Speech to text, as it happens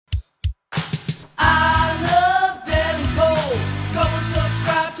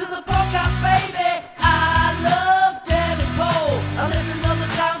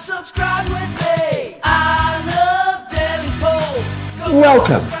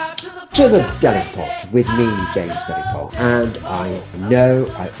Welcome to the Deli Pod with me, James Delipole, and I know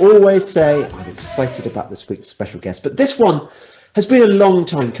I always say I'm excited about this week's special guest, but this one has been a long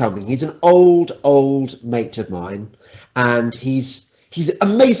time coming. He's an old mate of mine, and he's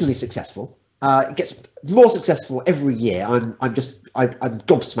amazingly successful. It gets more successful every year. I'm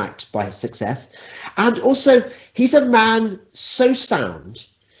gobsmacked by his success, and also he's a man so sound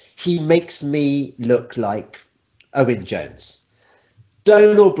he makes me look like Owen Jones.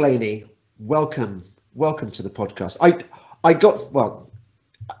 Donal Blaney, welcome to the podcast.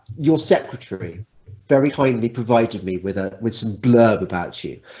 Your secretary very kindly provided me with some blurb about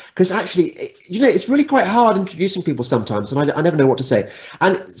you, because actually, it's really quite hard introducing people sometimes, and I never know what to say.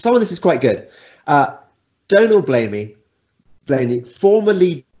 And some of this is quite good. Donal Blaney, former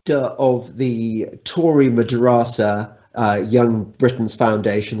leader of the Tory Madrasa Young Britain's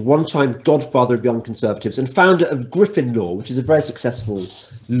Foundation, one-time godfather of young conservatives, and founder of Griffin Law, which is a very successful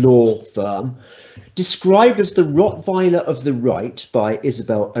law firm, described as the Rottweiler of the right by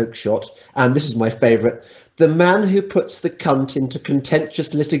Isabel Oakeshott, and this is my favourite, the man who puts the cunt into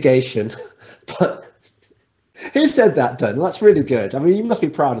contentious litigation. But who said that, Donal? That's really good. I mean, you must be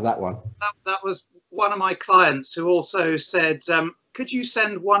proud of that one. That was one of my clients who also said, could you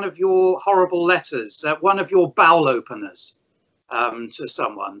send one of your horrible letters, one of your bowel openers, to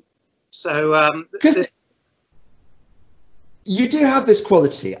someone? So you do have this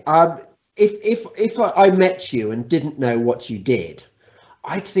quality. If I met you and didn't know what you did,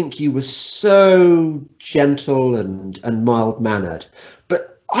 I'd think you were so gentle and mild-mannered.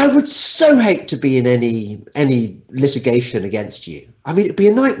 But I would so hate to be in any litigation against you. I mean, it'd be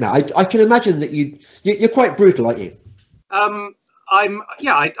a nightmare. I can imagine that you're quite brutal, aren't you?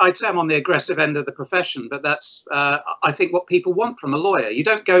 I'd say I'm on the aggressive end of the profession, but that's I think what people want from a lawyer. You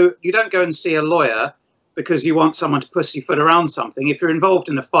don't go and see a lawyer because you want someone to pussyfoot around something. If you're involved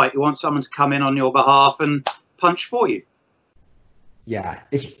in a fight, you want someone to come in on your behalf and punch for you. Yeah,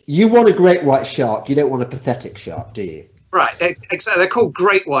 if you want a great white shark, you don't want a pathetic shark, do you? Right, exactly. They're called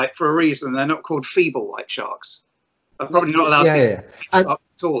great white for a reason. They're not called feeble white sharks. I'm probably not allowed to be at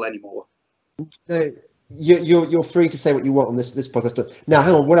all anymore. No. You're free to say what you want on this podcast. Now,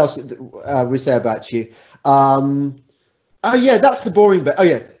 hang on. What else we say about you? That's the boring bit. Oh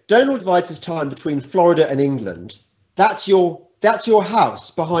yeah, Donal divides his time between Florida and England. That's your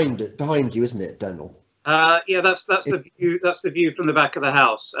house behind you, isn't it, Donal? That's the view. That's the view from the back of the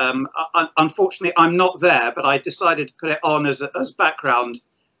house. Unfortunately, I'm not there, but I decided to put it on as background.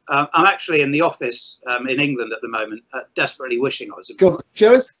 I'm actually in the office in England at the moment, desperately wishing I was. Go on,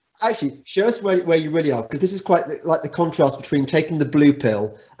 show us where you really are, because this is quite like the contrast between taking the blue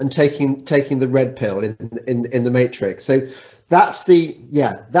pill and taking the red pill in the Matrix. So that's the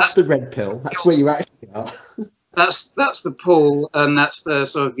red pill. That's where you actually are. That's the pool, and that's the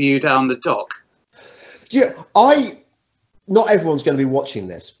sort of view down the dock. Yeah, not everyone's going to be watching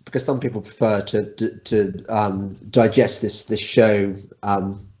this, because some people prefer to digest this show.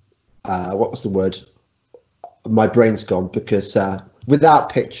 What was the word? My brain's gone, because without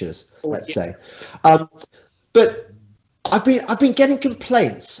pictures, let's say. But I've been getting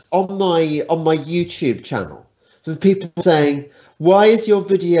complaints on my YouTube channel from people saying, why is your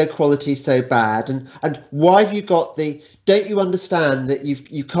video quality so bad, and why have you got don't you understand that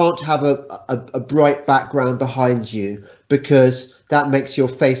you can't have a bright background behind you because that makes your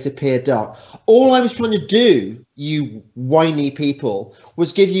face appear dark? All I was trying to do, you whiny people,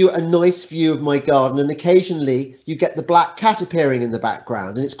 was give you a nice view of my garden, and occasionally you get the black cat appearing in the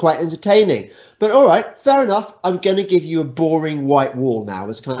background, and it's quite entertaining. But all right, fair enough. I'm going to give you a boring white wall now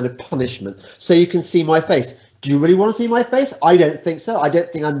as kind of punishment, so you can see my face. Do you really want to see my face? I don't think so. I don't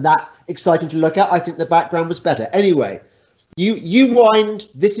think I'm that exciting to look at. I think the background was better. Anyway, you whined.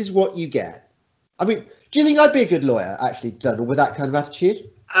 This is what you get. I mean, do you think I'd be a good lawyer, actually, Donal, with that kind of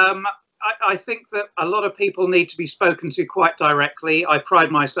attitude? I think that a lot of people need to be spoken to quite directly. I pride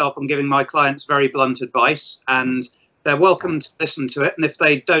myself on giving my clients very blunt advice, and they're welcome to listen to it. And if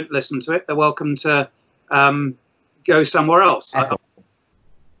they don't listen to it, they're welcome to go somewhere else. I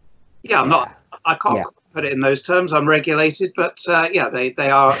can't put it in those terms. I'm regulated, but they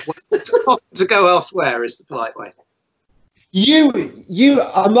are to go elsewhere is the polite way. You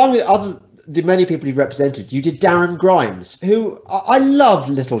among the many people you've represented, you did Darren Grimes, who I love.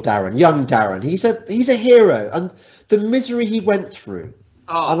 Little Darren, young Darren. He's a hero, and the misery he went through.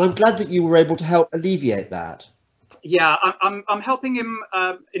 And I'm glad that you were able to help alleviate that. Yeah, I'm helping him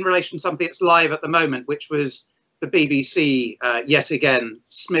in relation to something that's live at the moment, which was the BBC yet again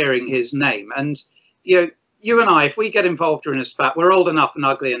smearing his name. And you and I, if we get involved during a spat, we're old enough and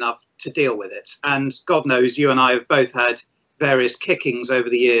ugly enough to deal with it. And God knows you and I have both had various kickings over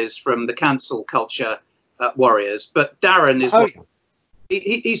the years from the cancel culture warriors. But Darren is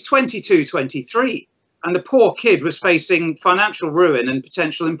he's 22, 23, and the poor kid was facing financial ruin and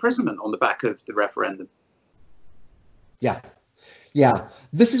potential imprisonment on the back of the referendum. Yeah.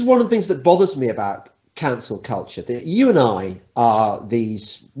 This is one of the things that bothers me about cancel culture. That you and I are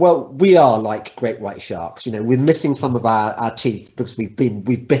we are like great white sharks. You know, we're missing some of our teeth because we've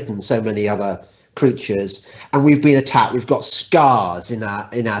bitten so many other creatures, and we've been attacked. We've got scars in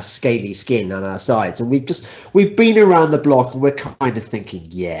our scaly skin on our sides, and we've been around the block, and we're kind of thinking,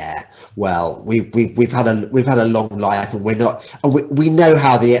 yeah, well, we've had a long life, and we know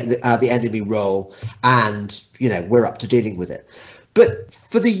how the enemy roll, and you know, we're up to dealing with it. But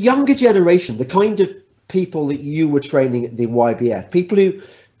for the younger generation, the kind of people that you were training at the YBF,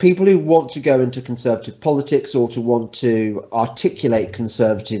 people who want to go into conservative politics or to want to articulate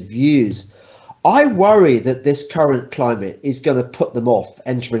conservative views, I worry that this current climate is going to put them off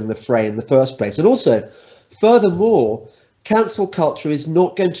entering the fray in the first place. And also, furthermore, cancel culture is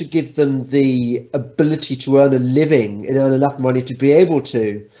not going to give them the ability to earn a living and earn enough money to be able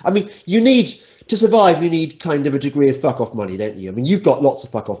to. I mean, to survive, you need kind of a degree of fuck off money, don't you? I mean, you've got lots of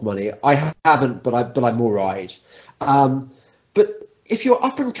fuck off money. I haven't, but I'm all right. But if you're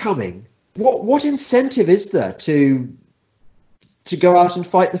up and coming, what incentive is there to go out and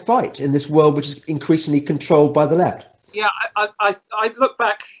fight the fight in this world which is increasingly controlled by the left? Yeah, I look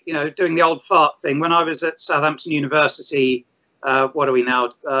back, you know, doing the old fart thing when I was at Southampton University. What are we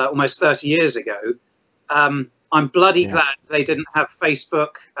now? Almost 30 years ago. I'm bloody glad they didn't have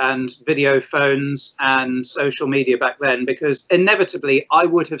Facebook and video phones and social media back then, because inevitably I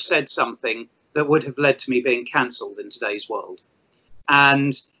would have said something that would have led to me being cancelled in today's world.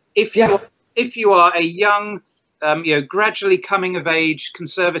 And if you are a young, gradually coming of age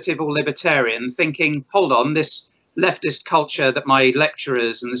conservative or libertarian thinking, hold on, this leftist culture that my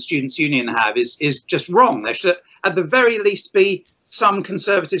lecturers and the Students' Union have is just wrong. There should at the very least be some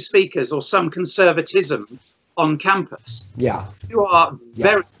conservative speakers or some conservatism on campus. Yeah. You are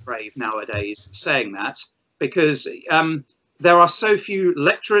very brave nowadays saying that, because there are so few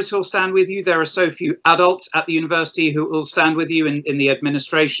lecturers who'll stand with you. There are so few adults at the university who will stand with you in the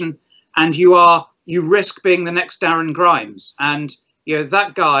administration, and you risk being the next Darren Grimes. And you know,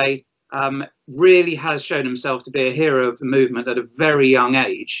 that guy really has shown himself to be a hero of the movement at a very young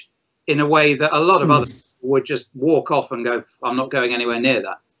age, in a way that a lot of other people would just walk off and go, I'm not going anywhere near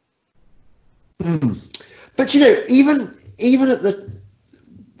that. But you know, even at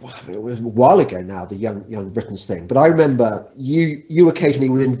it was a while ago now, the Young Britons thing, but I remember you occasionally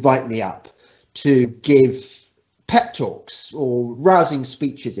would invite me up to give pep talks or rousing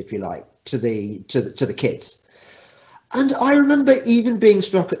speeches, if you like, to the kids. And I remember even being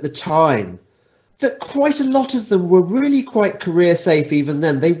struck at the time that quite a lot of them were really quite career safe. Even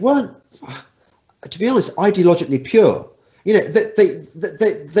then, they weren't, to be honest, ideologically pure. You know, they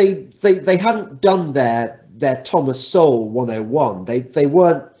hadn't done their Thomas Sowell 101. They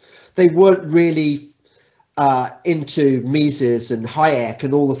weren't really into Mises and Hayek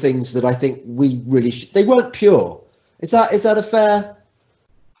and all the things that I think we really they weren't pure. Is that a fair?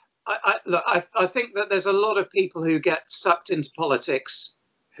 I think that there's a lot of people who get sucked into politics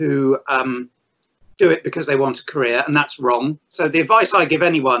who do it because they want a career, and that's wrong. So the advice I give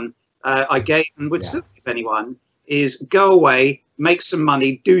anyone, I gave and would still give anyone, is go away, make some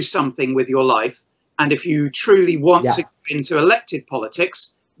money, do something with your life. And if you truly want to go into elected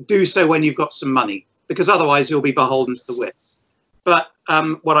politics, do so when you've got some money, because otherwise you'll be beholden to the whips. But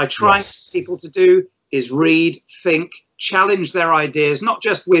what I try people to do is read, think, challenge their ideas, not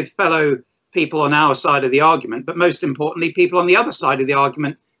just with fellow people on our side of the argument, but most importantly, people on the other side of the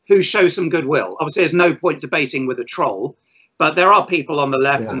argument who show some goodwill. Obviously, there's no point debating with a troll, but there are people on the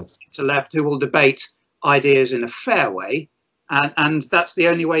left and to left who will debate ideas in a fair way. And that's the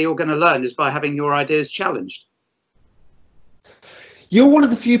only way you're going to learn, is by having your ideas challenged. You're one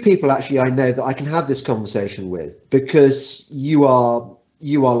of the few people actually I know that I can have this conversation with, because you are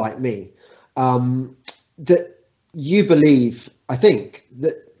like me, that you believe, I think,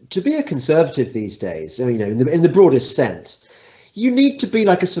 that to be a conservative these days, you know, in the broadest sense, you need to be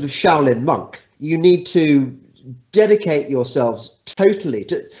like a sort of Shaolin monk. You need to dedicate yourselves totally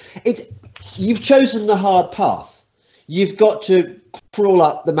to it. You've chosen the hard path. You've got to crawl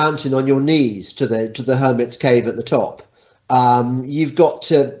up the mountain on your knees to the hermit's cave at the top. You've got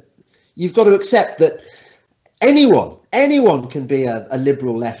to accept that anyone can be a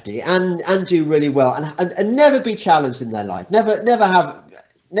liberal lefty and do really well and never be challenged in their life. Never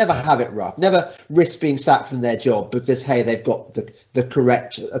have it rough. Never risk being sacked from their job because, hey, they've got the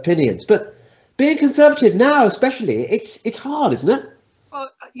correct opinions. But being conservative now, especially, it's hard, isn't it?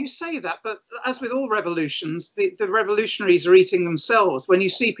 Well, you say that, but as with all revolutions, the revolutionaries are eating themselves. When you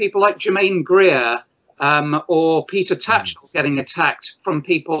see people like Germaine Greer or Peter Tatchell getting attacked from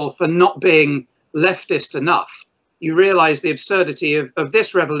people for not being leftist enough, you realise the absurdity of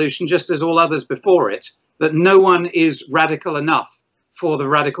this revolution, just as all others before it, that no one is radical enough for the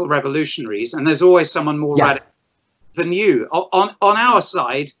radical revolutionaries, and there's always someone more radical than you. On our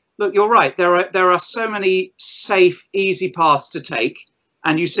side, look, you're right. There are so many safe, easy paths to take.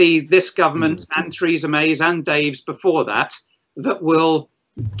 And you see this government and Theresa May's and Dave's before that will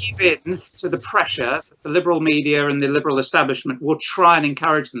give in to the pressure that the liberal media and the liberal establishment will try and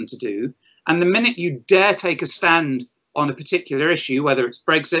encourage them to do. And the minute you dare take a stand on a particular issue, whether it's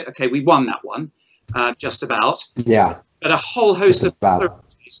Brexit, okay, we won that one, just about. Yeah. But a whole host of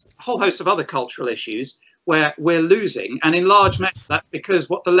other cultural issues where we're losing, and in large measure that's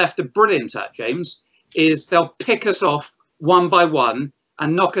because what the left are brilliant at, James, is they'll pick us off one by one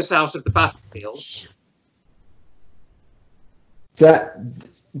and knock us out of the battlefield. That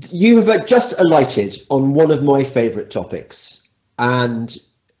you have just alighted on one of my favourite topics, and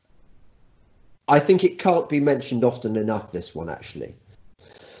I think it can't be mentioned often enough, this one, actually.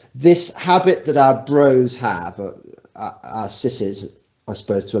 This habit that our bros have, our sisses, I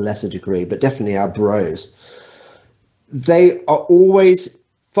suppose to a lesser degree, but definitely our bros, they are always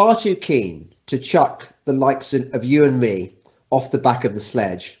far too keen to chuck the likes of you and me off the back of the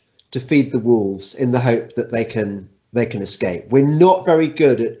sledge to feed the wolves in the hope that they can escape. We're not very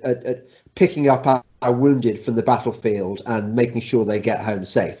good at picking up our wounded from the battlefield and making sure they get home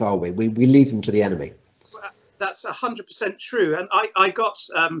safe, are we? We leave them to the enemy. That's 100% true. And I got,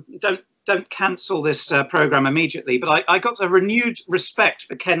 don't cancel this programme immediately, but I got a renewed respect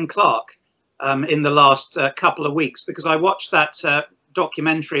for Ken Clarke in the last couple of weeks, because I watched that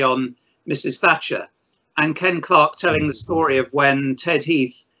documentary on Mrs. Thatcher, and Ken Clarke telling the story of when Ted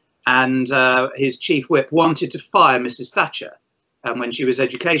Heath and his chief whip wanted to fire Mrs. Thatcher when she was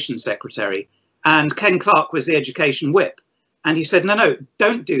education secretary. And Ken Clarke was the education whip. And he said, no,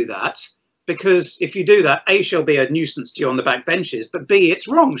 don't do that. Because if you do that, A, she'll be a nuisance to you on the back benches, but B, it's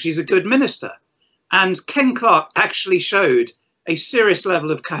wrong. She's a good minister. And Ken Clarke actually showed a serious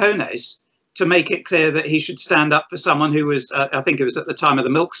level of cojones to make it clear that he should stand up for someone who was, I think it was at the time of the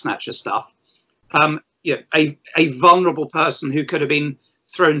milk snatcher stuff, a vulnerable person who could have been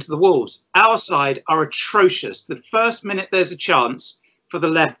thrown to the wolves. Our side are atrocious. The first minute there's a chance for the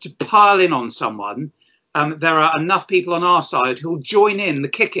left to pile in on someone, there are enough people on our side who'll join in the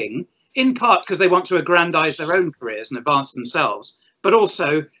kicking, in part because they want to aggrandize their own careers and advance themselves, but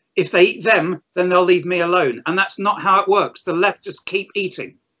also if they eat them, then they'll leave me alone. And that's not how it works. The left just keep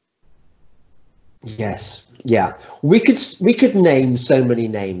eating. Yes. Yeah. We could name so many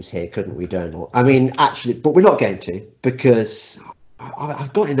names here, couldn't we, Donal? I mean, actually, but we're not going to, because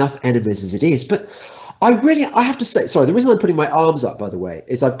I've got enough enemies as it is. But I have to say, sorry, the reason I'm putting my arms up, by the way,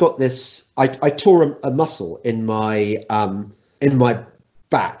 is I've got this, I tore a muscle in my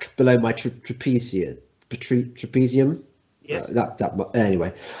back below my trapezium. Yes.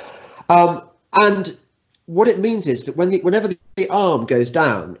 Anyway. And what it means is that whenever the arm goes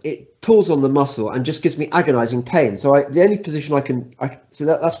down, it pulls on the muscle and just gives me agonizing pain. So the only position so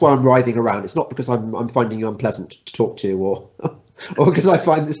that's why I'm writhing around. It's not because I'm finding you unpleasant to talk to or because I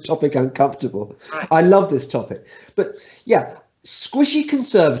find this topic uncomfortable. Right. I love this topic. But yeah, squishy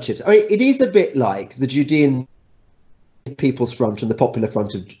conservatives. I mean, it is a bit like the Judean People's Front and the Popular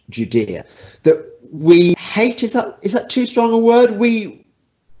Front of Judea that we hate. Is that too strong a word?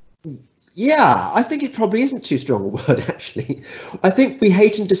 Yeah, I think it probably isn't too strong a word, actually. I think we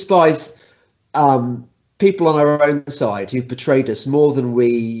hate and despise people on our own side who've betrayed us more than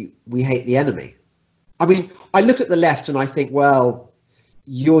we hate the enemy. I mean, I look at the left and I think, well,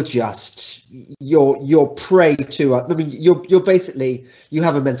 you're prey to. I mean, you're basically, you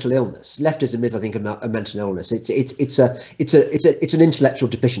have a mental illness. Leftism is, I think, a mental illness. It's an intellectual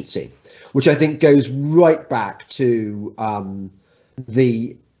deficiency, which I think goes right back to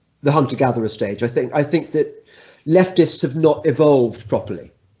the hunter-gatherer stage. I think that leftists have not evolved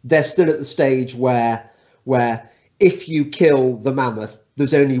properly. They're still at the stage where if you kill the mammoth,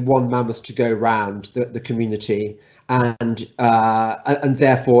 there's only one mammoth to go round the community, and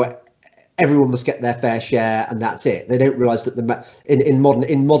therefore everyone must get their fair share, and that's it. They don't realise that in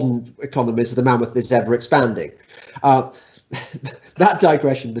modern economies the mammoth is ever expanding. That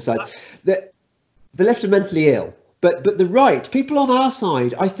digression besides. The left are mentally ill. But the right, people on our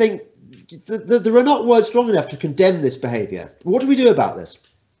side, I think there are not words strong enough to condemn this behaviour. What do we do about this?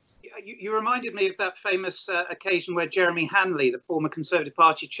 You reminded me of that famous occasion where Jeremy Hanley, the former Conservative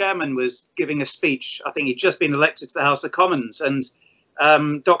Party chairman, was giving a speech. I think he'd just been elected to the House of Commons,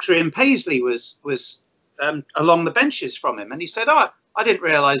 and Dr. Ian Paisley was along the benches from him. And he said, "Oh, I didn't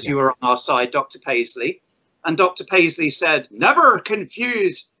realise you were on our side, Dr. Paisley." And Dr. Paisley said, "Never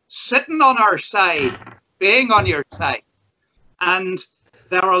confuse sitting on our side, being on your side." And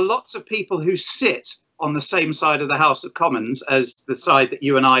there are lots of people who sit on the same side of the House of Commons as the side that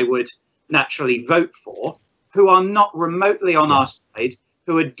you and I would naturally vote for, who are not remotely on our side,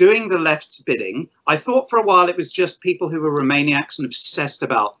 who are doing the left's bidding. I thought for a while it was just people who were Remainiacs and obsessed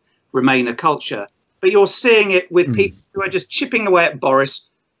about Remainer culture, but you're seeing it with people who are just chipping away at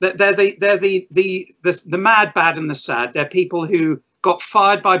Boris. They're the mad, bad, and the sad. They're people who got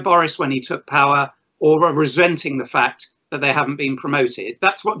fired by Boris when he took power, or are resenting the fact that they haven't been promoted.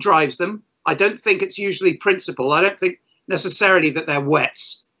 That's what drives them. I don't think it's usually principle. I don't think necessarily that they're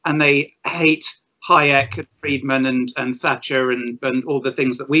wets and they hate Hayek and Friedman and Thatcher and all the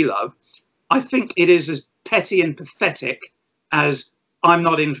things that we love. I think it is as petty and pathetic as I'm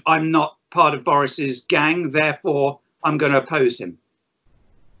not part of Boris's gang, therefore I'm going to oppose him.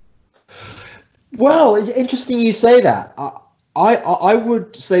 Well, interesting you say that. I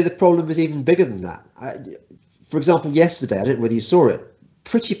would say the problem is even bigger than that. For example, yesterday, I don't know whether you saw it,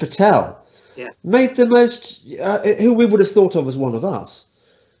 Priti Patel made the most, who we would have thought of as one of us.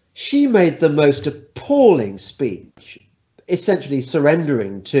 She made the most appalling speech, essentially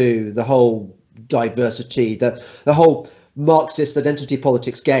surrendering to the whole diversity, the whole Marxist identity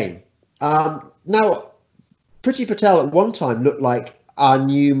politics game. Now, Priti Patel at one time looked like our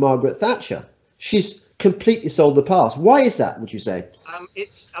new Margaret Thatcher. She's completely sold the past. Why is that, would you say?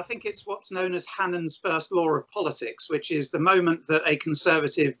 I think it's what's known as Hannon's first law of politics, which is the moment that a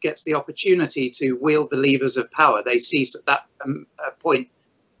Conservative gets the opportunity to wield the levers of power, they cease at that point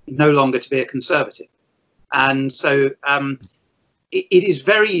no longer to be a Conservative. And so it is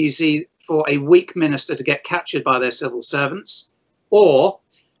very easy for a weak minister to get captured by their civil servants, or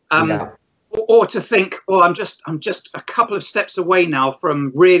to think, "Oh, I'm just a couple of steps away now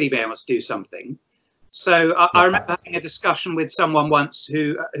from really being able to do something." So I remember having a discussion with someone once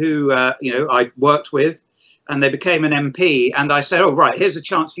who I worked with, and they became an MP, and I said, "Oh, right, here's a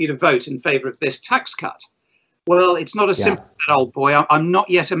chance for you to vote in favour of this tax cut." Well, it's not as simple as that, old boy. I'm not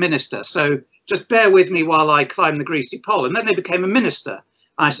yet a minister, so just bear with me while I climb the greasy pole. And then they became a minister.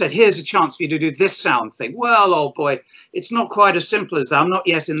 I said, "Here's a chance for you to do this sound thing." "Well, old boy, it's not quite as simple as that. I'm not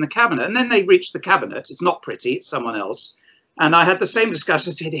yet in the cabinet." And then they reached the cabinet. It's not Priti, it's someone else. And I had the same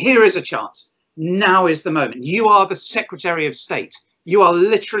discussion. I said, "Here is a chance. Now is the moment. You are the Secretary of State. You are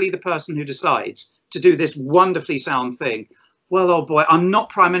literally the person who decides to do this wonderfully sound thing." "Well, old boy, I'm not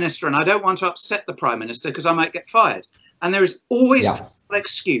Prime Minister and I don't want to upset the Prime Minister because I might get fired." And there is always an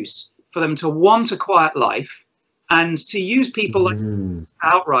excuse for them to want a quiet life and to use people like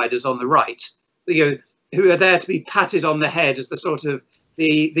outriders on the right, who are there to be patted on the head as the sort of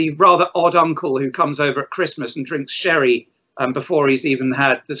the rather odd uncle who comes over at Christmas and drinks sherry before he's even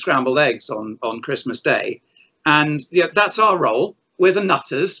had the scrambled eggs on Christmas Day. And that's our role. We're the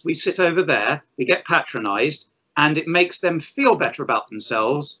nutters. We sit over there. We get patronised. And it makes them feel better about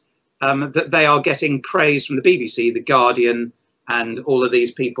themselves that they are getting praise from the BBC, The Guardian, and all of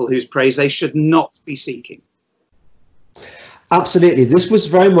these people whose praise they should not be seeking. Absolutely. This was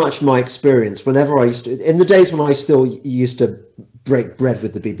very much my experience whenever I used to, in the days when I still used to break bread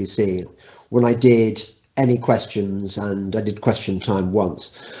with the BBC, when I did any questions, and I did question time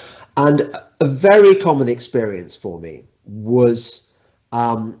once. And a very common experience for me was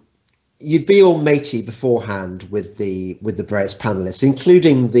you'd be all matey beforehand with the various panelists,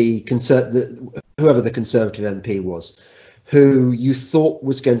 including whoever the Conservative MP was, who you thought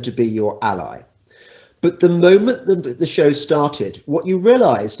was going to be your ally. But the moment the show started, what you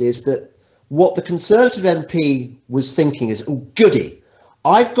realised is that what the Conservative MP was thinking is, "Oh, goody,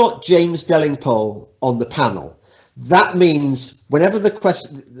 I've got James Delingpole on the panel. That means whenever the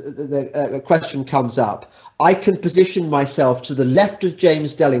question comes up, I can position myself to the left of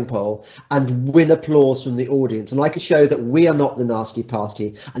James Delingpole and win applause from the audience. And I can show that we are not the nasty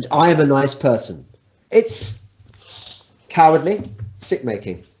party and I am a nice person." It's cowardly,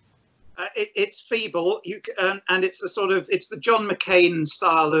 sick-making. It's feeble, and it's the John McCain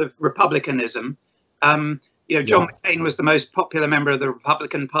style of republicanism. John McCain was the most popular member of the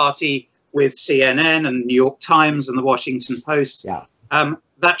Republican Party with CNN and New York Times and the Washington Post.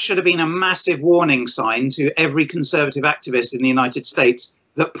 That should have been a massive warning sign to every conservative activist in the United States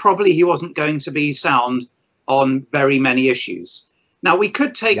that probably he wasn't going to be sound on very many issues. Now we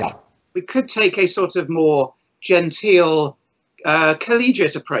could take a sort of more genteel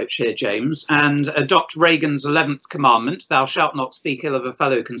collegiate approach here, James, and adopt Reagan's 11th commandment, thou shalt not speak ill of a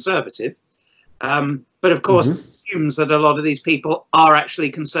fellow Conservative. But of course, it assumes that a lot of these people are actually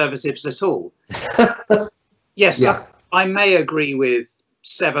Conservatives at all. Yes, yeah. I may agree with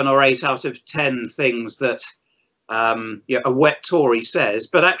 7 or 8 out of 10 things that a wet Tory says,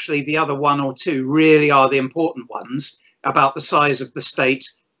 but actually the other 1 or 2 really are the important ones about the size of the state,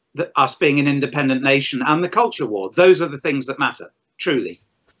 that us being an independent nation, and the culture war. Those are the things that matter, truly.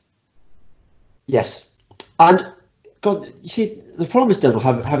 Yes. And God, you see, the problem is, Donal,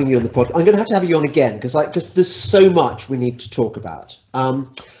 having you on the pod. I'm going to have you on again because there's so much we need to talk about.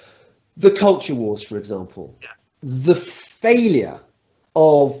 The culture wars, for example, the failure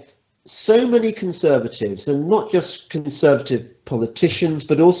of so many Conservatives, and not just Conservative politicians,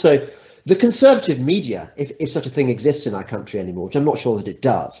 but also the Conservative media, if such a thing exists in our country anymore, which I'm not sure that it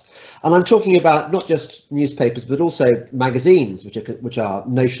does. And I'm talking about not just newspapers, but also magazines, which are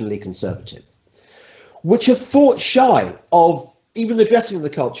notionally Conservative, which have fought shy of even addressing the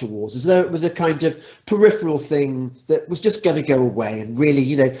culture wars, as though it was a kind of peripheral thing that was just going to go away. And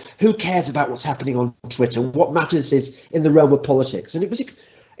really, who cares about what's happening on Twitter? What matters is in the realm of politics. And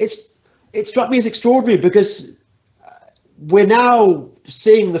it struck me as extraordinary because we're now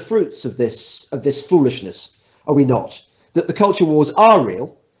seeing the fruits of this foolishness, are we not? That the culture wars are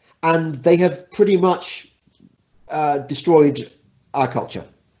real, and they have pretty much destroyed our culture.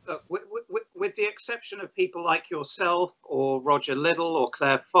 With the exception of people like yourself or Roger Liddell or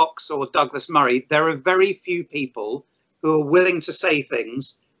Claire Fox or Douglas Murray, there are very few people who are willing to say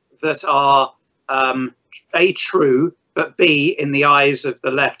things that are A, true, but B, in the eyes of the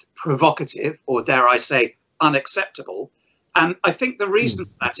left, provocative, or dare I say, unacceptable. And I think the reason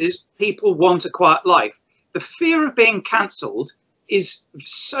for that is people want a quiet life. The fear of being cancelled is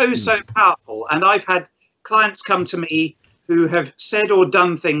so powerful. And I've had clients come to me who have said or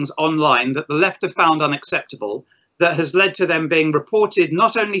done things online that the left have found unacceptable, that has led to them being reported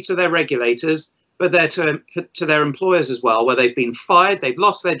not only to their regulators, but to their employers as well, where they've been fired, they've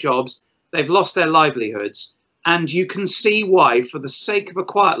lost their jobs, they've lost their livelihoods. And you can see why, for the sake of a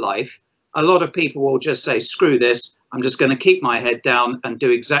quiet life, a lot of people will just say, screw this, I'm just going to keep my head down and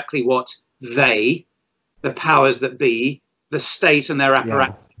do exactly what they, the powers that be, the state and their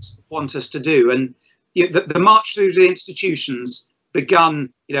apparatus want us to do. And the march through the institutions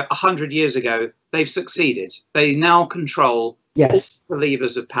begun 100 years ago. They've succeeded. They now control all the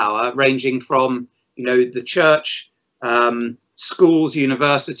levers of power, ranging from the church, schools,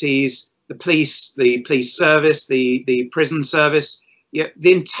 universities, the police service, the prison service, the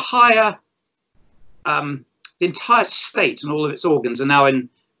entire state and all of its organs are now in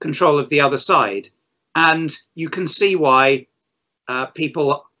control of the other side. And you can see why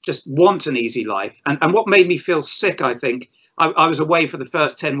people just want an easy life. And what made me feel sick, I think, I was away for the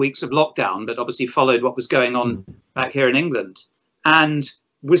first 10 weeks of lockdown, but obviously followed what was going on back here in England, and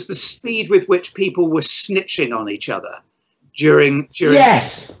was the speed with which people were snitching on each other during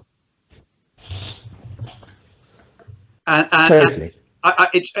yes. And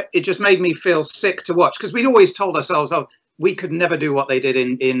it just made me feel sick to watch, because we'd always told ourselves, we could never do what they did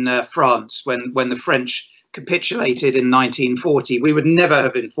in France when the French capitulated in 1940. We would never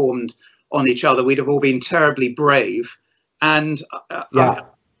have informed on each other. We'd have all been terribly brave. And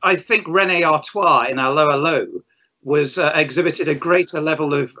I think René Artois in Our Lower Low was exhibited a greater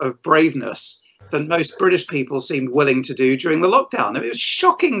level of braveness than most British people seemed willing to do during the lockdown. It was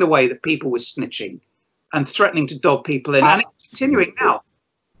shocking the way that people were snitching and threatening to dob people in, and it's continuing now.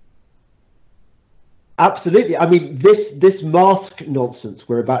 Absolutely. I mean, this mask nonsense,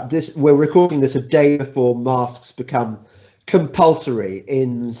 we're recording this a day before masks become compulsory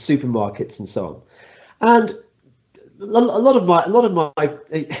in supermarkets and so on. And a lot of my right.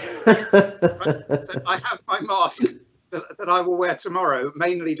 So I have my mask that I will wear tomorrow,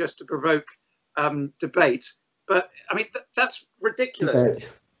 mainly just to provoke debate. But I mean, that's ridiculous.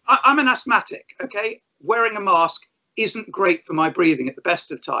 I'm an asthmatic, okay? Wearing a mask isn't great for my breathing at the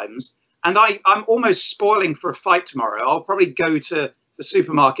best of times. And I'm almost spoiling for a fight tomorrow. I'll probably go to the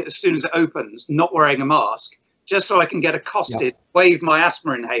supermarket as soon as it opens, not wearing a mask, just so I can get accosted, wave my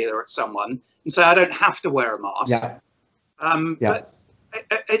asthma inhaler at someone, and say I don't have to wear a mask. But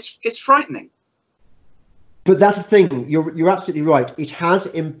it's frightening. But that's the thing. You're absolutely right. It has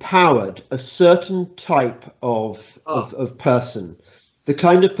empowered a certain type of person, the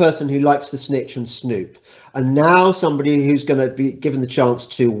kind of person who likes to snitch and snoop. And now somebody who's going to be given the chance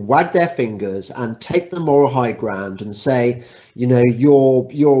to wag their fingers and take the moral high ground and say, you're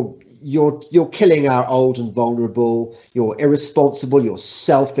you're killing our old and vulnerable, you're irresponsible, you're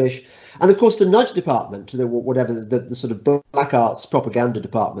selfish. And of course, the nudge department, whatever the sort of black arts propaganda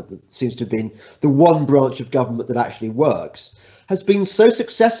department that seems to have been the one branch of government that actually works, has been so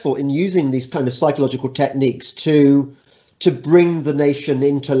successful in using these kind of psychological techniques to bring the nation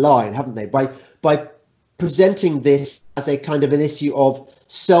into line, haven't they? By presenting this as a kind of an issue of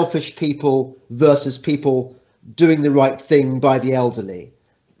selfish people versus people doing the right thing by the elderly.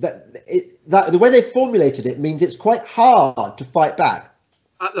 That the way they formulated it means it's quite hard to fight back.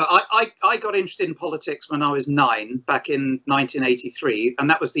 Look, I got interested in politics when I was 9, back in 1983, and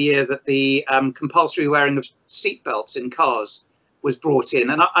that was the year that the compulsory wearing of seatbelts in cars was brought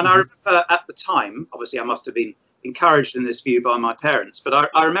in. And I remember at the time, obviously I must have been encouraged in this view by my parents, but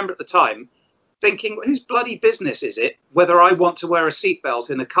I remember at the time thinking, whose bloody business is it whether I want to wear a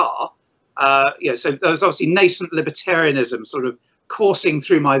seatbelt in a car? So there was obviously nascent libertarianism sort of coursing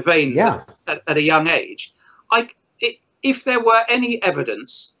through my veins at a young age. If there were any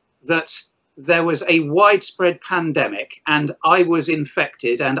evidence that there was a widespread pandemic and I was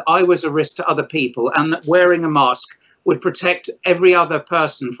infected and I was a risk to other people, and that wearing a mask would protect every other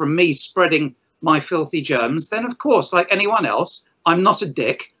person from me spreading my filthy germs, then of course, like anyone else, I'm not a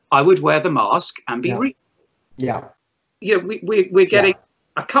dick. I would wear the mask and be reasonable. We're getting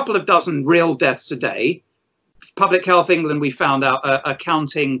a couple of dozen real deaths a day. Public Health England, we found out, are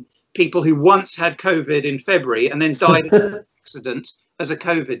counting people who once had COVID in February and then died in an accident as a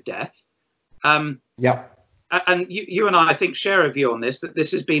COVID death. And you and I think, share a view on this, that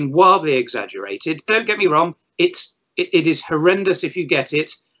this has been wildly exaggerated. Don't get me wrong. It is horrendous if you get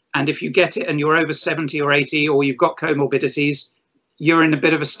it. And if you get it and you're over 70 or 80 or you've got comorbidities, you're in a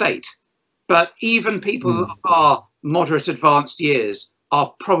bit of a state. But even people who are moderate advanced years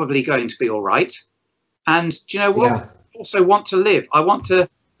are probably going to be all right. And do you know what? I also want to live. I want to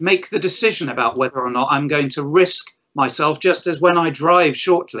make the decision about whether or not I'm going to risk myself, just as when I drive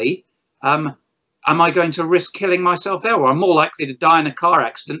shortly, am I going to risk killing myself there? Or I'm more likely to die in a car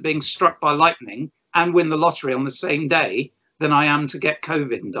accident being struck by lightning and win the lottery on the same day than I am to get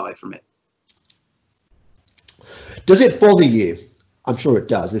COVID and die from it. Does it bother you? I'm sure it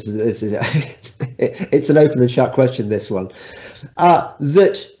does. This is it's an open and shut question, this one.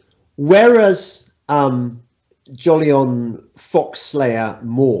 That whereas Jolyon Foxslayer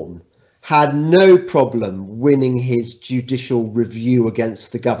Morn had no problem winning his judicial review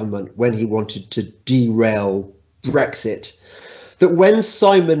against the government when he wanted to derail Brexit, that when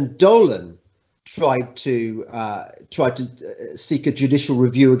Simon Dolan tried to seek a judicial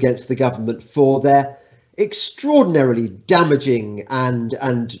review against the government for their extraordinarily damaging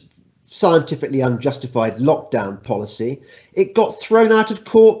and scientifically unjustified lockdown policy, it got thrown out of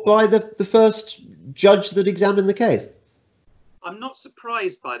court by the first judge that examined the case. I'm not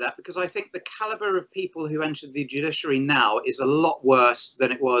surprised by that, because I think the caliber of people who enter the judiciary now is a lot worse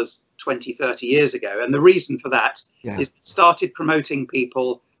than it was 20, 30 years ago. And the reason for that is it started promoting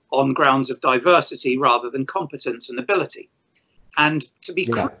people on grounds of diversity rather than competence and ability. And to be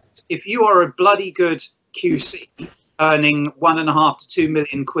clear, if you are a bloody good QC earning 1.5 to 2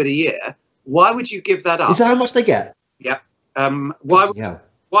 million quid a year, why would you give that up? Is that how much they get? Yeah.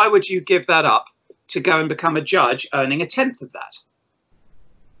 Why would you give that up to go and become a judge earning 1/10 of that?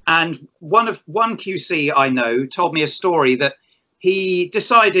 And one QC I know told me a story that he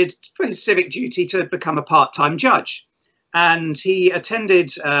decided for his civic duty to become a part-time judge. And he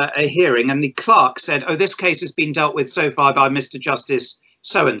attended a hearing, and the clerk said, "Oh, this case has been dealt with so far by Mr. Justice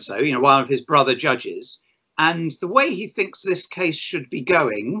so-and-so, you know, one of his brother judges. And the way he thinks this case should be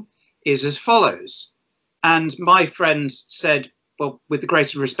going is as follows." And my friend said, "Well, with the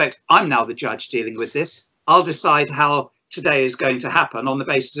greatest respect, I'm now the judge dealing with this. I'll decide how today is going to happen on the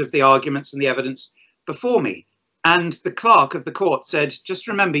basis of the arguments and the evidence before me." And the clerk of the court said, "Just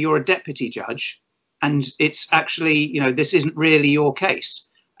remember, you're a deputy judge, and it's actually, you know, this isn't really your case."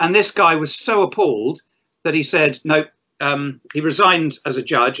 And this guy was so appalled that he said, no, he resigned as a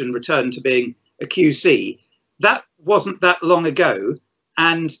judge and returned to being a QC. That wasn't that long ago.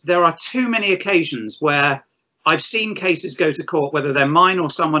 And there are too many occasions where I've seen cases go to court, whether they're mine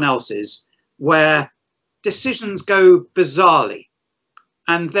or someone else's, where decisions go bizarrely.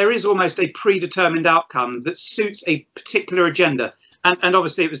 And there is almost a predetermined outcome that suits a particular agenda. And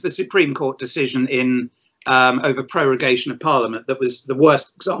obviously it was the Supreme Court decision in over prorogation of Parliament that was the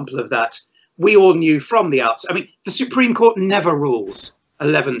worst example of that. We all knew from the outset. I mean, the Supreme Court never rules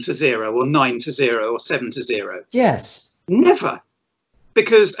 11-0 or 9-0 or 7-0. Yes. Never.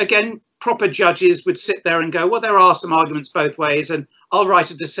 Because, again, proper judges would sit there and go, well, there are some arguments both ways, and I'll write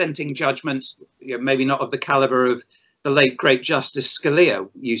a dissenting judgment, you know, maybe not of the caliber of the late great Justice Scalia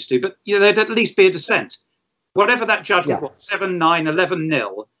used to, but there'd at least be a dissent. Whatever that judgment was, 7-9,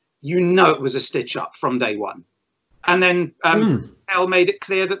 11-0, it was a stitch up from day one. And then Elle made it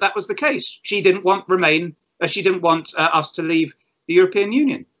clear that that was the case. She didn't want us to leave the European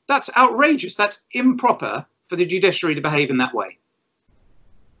Union. That's outrageous. That's improper for the judiciary to behave in that way.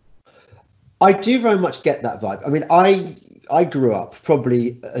 I do very much get that vibe. I mean, I grew up,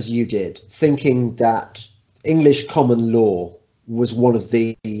 probably as you did, thinking that English common law was one of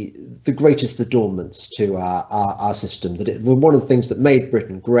the greatest adornments to our system, that it was one of the things that made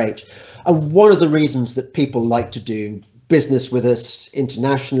Britain great, and one of the reasons that people like to do business with us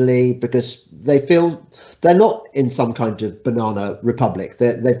internationally, because they feel they're not in some kind of banana republic.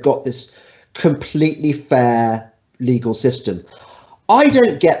 They've got this completely fair legal system. I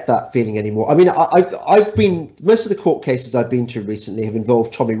don't get that feeling anymore. I mean, I've been, most of the court cases I've been to recently have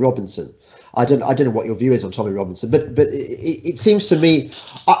involved Tommy Robinson. I don't know what your view is on Tommy Robinson, but it seems to me,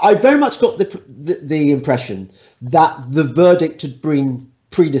 I very much got the impression that the verdict had been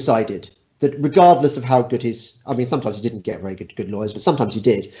pre-decided, that regardless of how good I mean, sometimes he didn't get very good lawyers, but sometimes he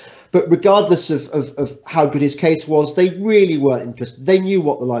did. But regardless of how good his case was, they really weren't interested. They knew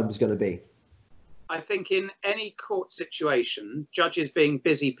what the line was going to be. I think in any court situation, judges being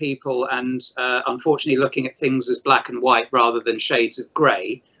busy people and unfortunately looking at things as black and white rather than shades of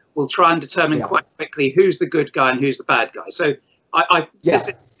grey, will try and determine quite quickly who's the good guy and who's the bad guy. So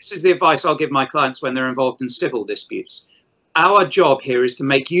this is the advice I'll give my clients when they're involved in civil disputes. Our job here is to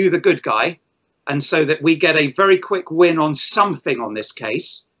make you the good guy, and so that we get a very quick win on something on this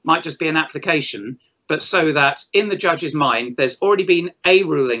case, might just be an application, but so that in the judge's mind, there's already been a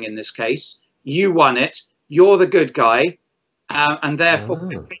ruling in this case, you won it, you're the good guy, and therefore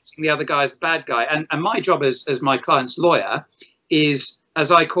beating the other guy as the bad guy. And my job as my client's lawyer is,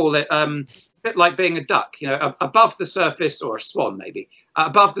 as I call it, a bit like being a duck, above the surface, or a swan maybe,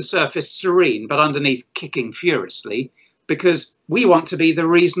 above the surface serene, but underneath kicking furiously, because we want to be the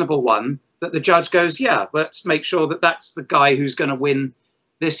reasonable one that the judge goes, yeah, let's make sure that that's the guy who's going to win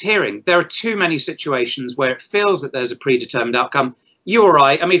this hearing. There are too many situations where it feels that there's a predetermined outcome. You or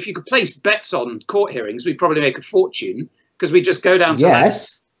I mean, if you could place bets on court hearings, we'd probably make a fortune, because we just go down to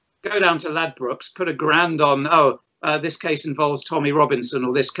Ladbrokes, put £1,000 on, this case involves Tommy Robinson,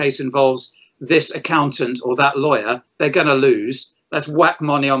 or this case involves this accountant or that lawyer. They're going to lose. Let's whack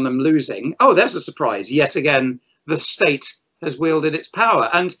money on them losing. Oh, there's a surprise. Yet again, the state has wielded its power.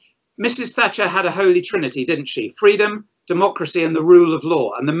 And Mrs. Thatcher had a holy trinity, didn't she? Freedom, democracy, and the rule of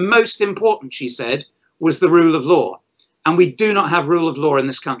law. And the most important, she said, was the rule of law. And we do not have rule of law in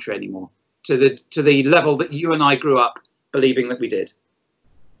this country anymore, to the level that you and I grew up believing that we did.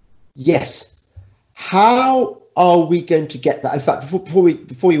 Yes. How are we going to get that? In fact,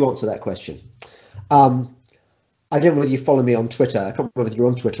 before you answer that question, I don't know whether you follow me on Twitter. I can't remember whether you're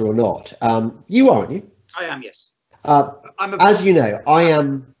on Twitter or not. You are, aren't you? I am, yes. As you know, I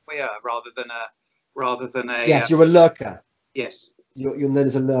am. Rather than a. Yes, you're a lurker. Yes. You're known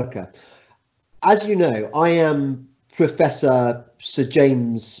as a lurker. As you know, I am Professor Sir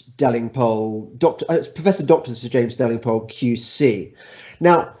James Delingpole, Professor Dr. Sir James Delingpole QC.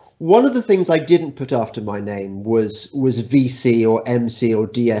 Now, one of the things I didn't put after my name was VC or MC or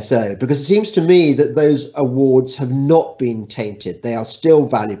DSO, because it seems to me that those awards have not been tainted. They are still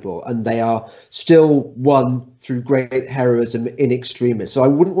valuable, and they are still won through great heroism in extremis. So I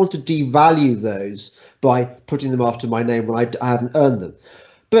wouldn't want to devalue those by putting them after my name when I haven't earned them.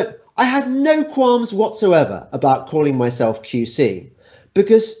 But I had no qualms whatsoever about calling myself QC,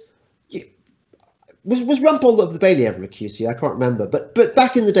 because was Rumpole of the Bailey ever a QC? I can't remember. But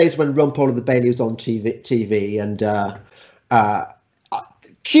back in the days when Rumpole of the Bailey was on TV and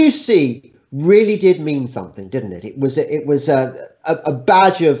QC really did mean something, didn't it? It was a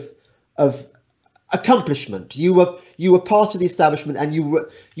badge of accomplishment. You were part of the establishment, and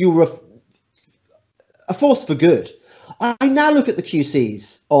you were a force for good. I now look at the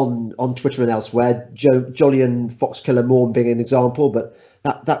QCs on Twitter and elsewhere, Jolyon Foxkiller Morn being an example, but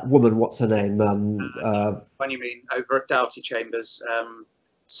that woman, what's her name? When you mean over at Doughty Chambers,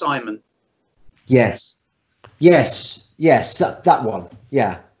 Simon. Yes, that one.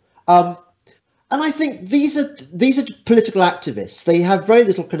 Yeah. And I think these are political activists. They have very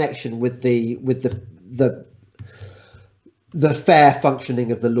little connection with the fair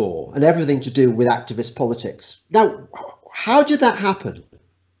functioning of the law, and everything to do with activist politics. Now, how did that happen?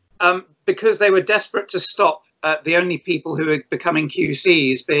 Because they were desperate to stop the only people who were becoming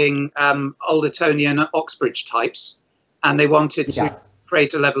QCs being old Etonian Oxbridge types, and they wanted to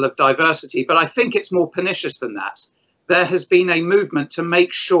create a level of diversity. But I think it's more pernicious than that. There has been a movement to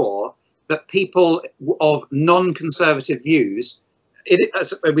make sure that people of non-conservative views,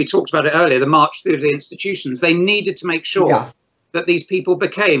 as we talked about it earlier, the march through the institutions, they needed to make sure that these people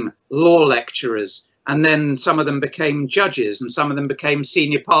became law lecturers, and then some of them became judges, and some of them became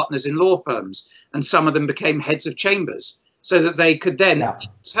senior partners in law firms, and some of them became heads of chambers, so that they could then in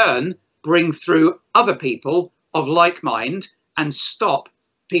turn bring through other people of like mind and stop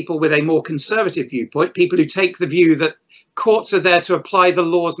people with a more conservative viewpoint, people who take the view that courts are there to apply the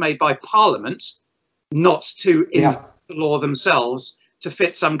laws made by Parliament, not to invent the law themselves to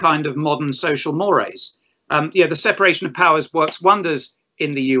fit some kind of modern social mores. The separation of powers works wonders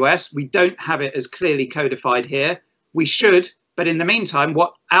in the US. We don't have it as clearly codified here. We should, but in the meantime,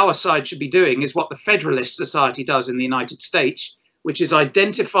 what our side should be doing is what the Federalist Society does in the United States, which is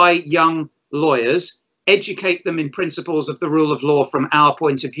identify young lawyers, educate them in principles of the rule of law from our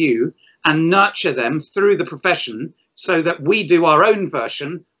point of view, and nurture them through the profession so that we do our own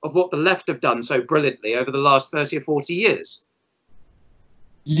version of what the left have done so brilliantly over the last 30 or 40 years.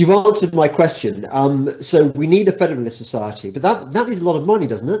 You've answered my question. So we need a Federalist Society, but that is a lot of money,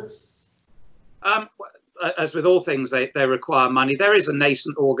 doesn't it? As with all things, they require money. There is a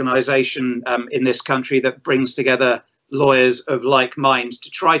nascent organisation in this country that brings together lawyers of like mind to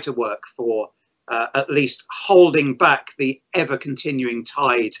try to work for at least holding back the ever-continuing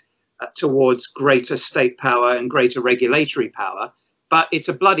tide towards greater state power and greater regulatory power. But it's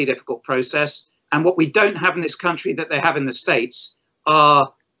a bloody difficult process. And what we don't have in this country that they have in the States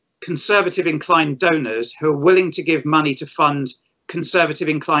are conservative inclined donors who are willing to give money to fund conservative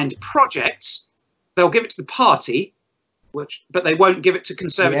inclined projects. They'll give it to the party, but they won't give it to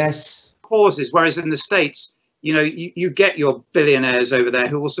conservative causes. Whereas in the States, you get your billionaires over there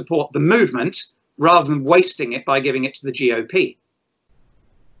who will support the movement rather than wasting it by giving it to the GOP.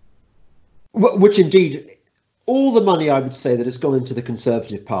 Which indeed, all the money I would say that has gone into the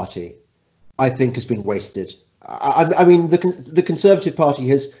Conservative Party, I think has been wasted. I mean, the Conservative Party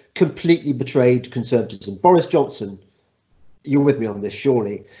has completely betrayed conservatism. Boris Johnson, you're with me on this,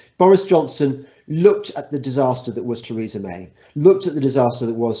 surely. Boris Johnson looked at the disaster that was Theresa May, looked at the disaster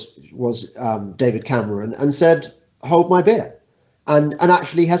that was David Cameron, and said, "Hold my beer," and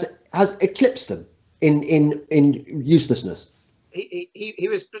actually has eclipsed them in uselessness. He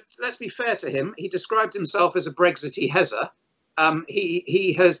was. Let's be fair to him. He described himself as a Brexity Hezza.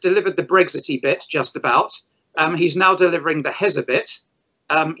 He has delivered the Brexity bit just about. He's now delivering the Hezza bit.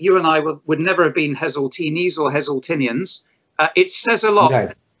 You and I would never have been Heseltinis or Heseltinians. It says a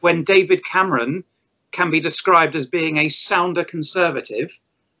lot when David Cameron can be described as being a sounder conservative,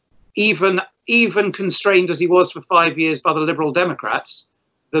 even constrained as he was for 5 years by the Liberal Democrats,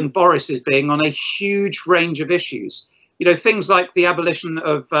 than Boris is being on a huge range of issues. Things like the abolition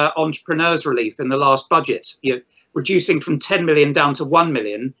of entrepreneurs' relief in the last budget, reducing from 10 million down to 1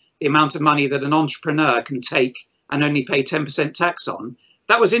 million, the amount of money that an entrepreneur can take and only pay 10% tax on.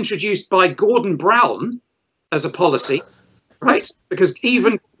 That was introduced by Gordon Brown as a policy, right? Because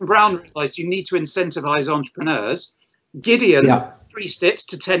even Gordon Brown realised you need to incentivise entrepreneurs. Gideon increased it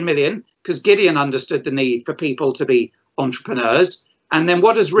to 10 million because Gideon understood the need for people to be entrepreneurs. And then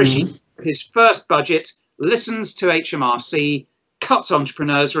what does Rishi, his first budget, listens to HMRC, cuts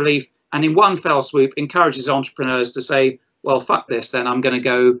entrepreneurs' relief, and in one fell swoop encourages entrepreneurs to say, well, fuck this, then I'm going to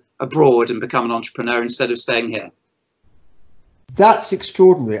go abroad and become an entrepreneur instead of staying here. That's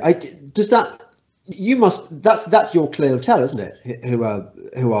extraordinary. That's your clientele, isn't it?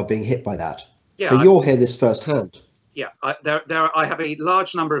 Who are being hit by that. Yeah, so you'll hear this firsthand. Yeah, I have a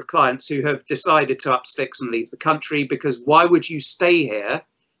large number of clients who have decided to up sticks and leave the country, because why would you stay here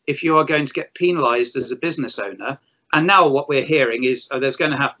if you are going to get penalised as a business owner? And now what we're hearing is there's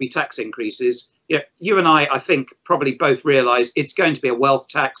going to have to be tax increases. You and I think, probably both realise it's going to be a wealth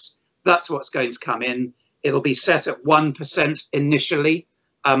tax. That's what's going to come in. It'll be set at 1% initially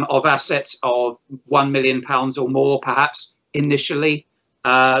of assets of £1 million or more, perhaps initially.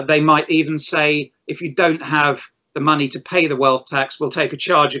 They might even say, if you don't have the money to pay the wealth tax, we'll take a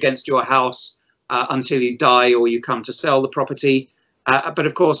charge against your house until you die or you come to sell the property. But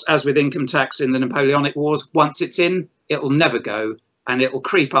of course, as with income tax in the Napoleonic Wars, once it's in, it will never go, and it will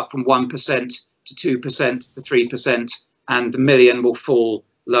creep up from 1% to 2% to 3%, and the million will fall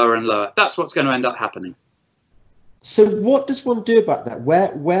lower and lower. That's what's going to end up happening. So what does one do about that?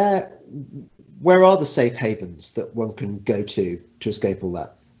 Where are the safe havens that one can go to escape all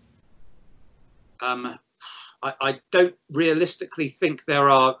that? I don't realistically think there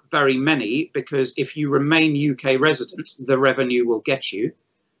are very many, because if you remain UK resident, the revenue will get you.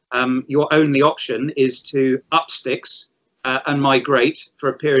 Your only option is to up sticks and migrate for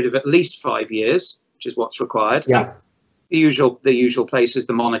a period of at least 5 years, which is what's required. Yeah. The usual places,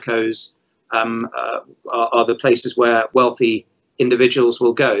 the Monacos, are the places where wealthy individuals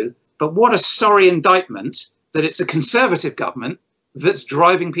will go. But what a sorry indictment that it's a Conservative government that's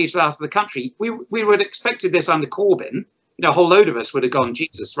driving people out of the country. We would have expected this under Corbyn. You know, a whole load of us would have gone,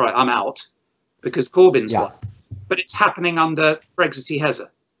 Jesus, right, I'm out, because Corbyn's won. But it's happening under Brexity Heza.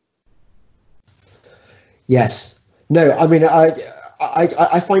 Yes. No, I mean,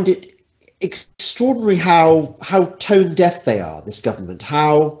 I find it extraordinary how tone deaf they are, this government,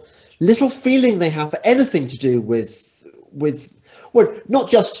 how little feeling they have for anything to do with well, not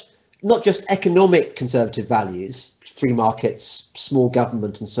just economic conservative values, free markets, small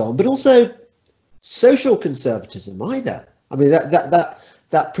government and so on, but also social conservatism either. I mean,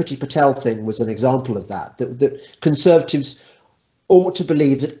 that Priti Patel thing was an example of that conservatives ought to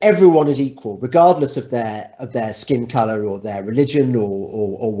believe that everyone is equal, regardless of their skin colour or their religion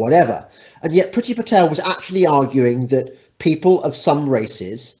or whatever. And yet Priti Patel was actually arguing that people of some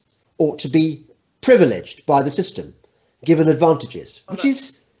races ought to be privileged by the system, given advantages, which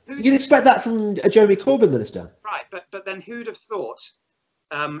is, you'd expect that from a Jeremy Corbyn minister. Right, but then who'd have thought,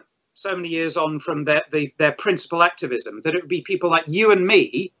 so many years on from their principal activism, that it would be people like you and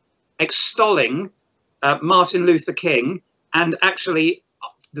me extolling Martin Luther King and actually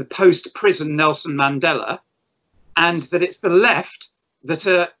the post-prison Nelson Mandela, and that it's the left that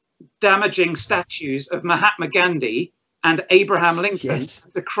are damaging statues of Mahatma Gandhi and Abraham Lincoln. Yes.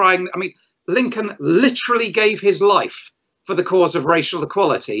 The crying, I mean, Lincoln literally gave his life for the cause of racial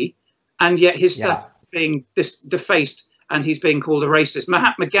equality, and yet his stuff is being defaced and he's being called a racist.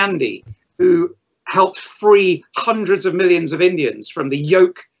 Mahatma Gandhi, who helped free hundreds of millions of Indians from the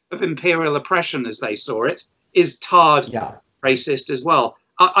yoke of imperial oppression as they saw it, is tarred racist as well.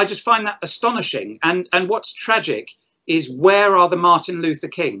 I just find that astonishing. And what's tragic is, where are the Martin Luther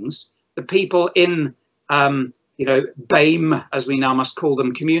Kings, the people in, BAME, as we now must call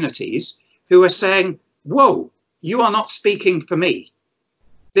them, communities, who are saying, whoa, you are not speaking for me.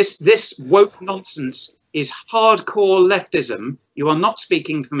 This woke nonsense is hardcore leftism. You are not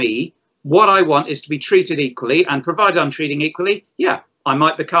speaking for me. What I want is to be treated equally, and provided I'm treating equally, I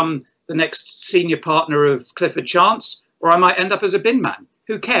might become the next senior partner of Clifford Chance, or I might end up as a bin man.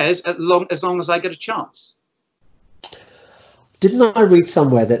 Who cares, as long as I get a chance? Didn't I read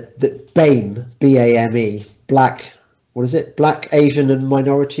somewhere that BAME, B-A-M-E, Black Asian and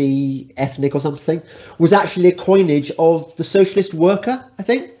minority ethnic or something, was actually a coinage of the socialist worker, I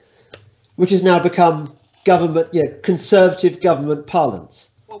think, which has now become government, conservative government parlance.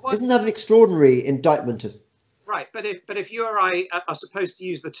 Well, isn't that an extraordinary indictment of? Right, but if you or I are supposed to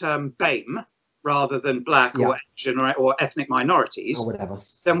use the term BAME rather than black or Asian or ethnic minorities, or whatever,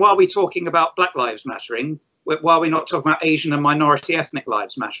 then why are we talking about Black Lives Mattering? Why are we not talking about Asian and minority ethnic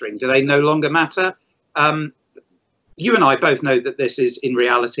lives mattering? Do they no longer matter? You and I both know that this is in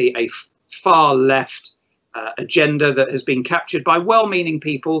reality a far left agenda that has been captured by well-meaning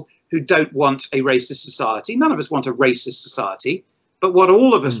people who don't want a racist society. None of us want a racist society, but what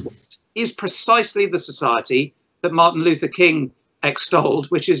all of us want is precisely the society that Martin Luther King extolled,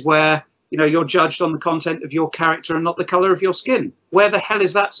 which is where, you're judged on the content of your character and not the color of your skin. Where the hell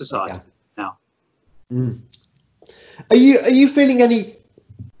is that society now? Are you feeling any,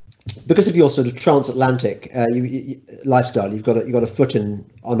 because of your sort of transatlantic lifestyle, you've got a foot in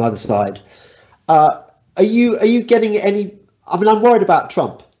on either side, are you getting any? I mean, I'm worried about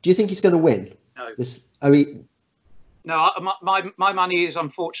Trump. Do you think he's going to win? No. No, my money is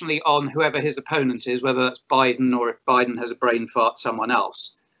unfortunately on whoever his opponent is, whether that's Biden or, if Biden has a brain fart, someone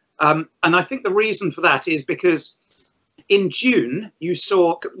else. And I think the reason for that is because in June, you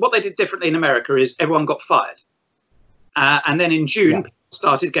saw what they did differently in America is everyone got fired. And then in June, people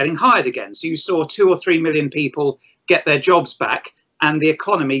started getting hired again. So you saw 2 or 3 million people get their jobs back, and the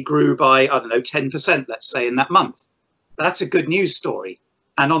economy grew by, 10%, let's say, in that month. That's a good news story.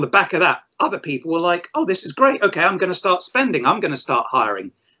 And on the back of that, other people were like, oh, this is great. OK, I'm going to start spending. I'm going to start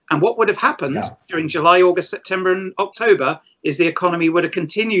hiring. And what would have happened during July, August, September and October is the economy would have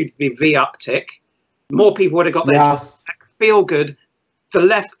continued the V uptick. More people would have got their jobs back. Feel good. The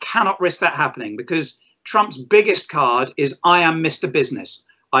left cannot risk that happening, because Trump's biggest card is, I am Mr. Business.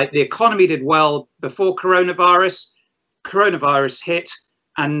 The economy did well before coronavirus. Coronavirus hit.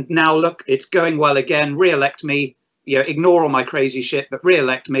 And now, look, it's going well again. Re-elect me. Ignore all my crazy shit, but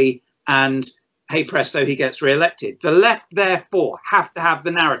re-elect me. And hey, presto, he gets re-elected. The left, therefore, have to have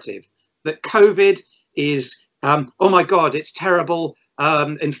the narrative that COVID is, oh, my God, it's terrible.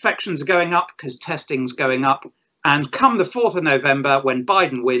 Infections are going up because testing's going up. And come the 4th of November, when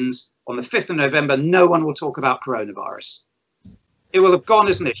Biden wins, on the 5th of November, no one will talk about coronavirus. It will have gone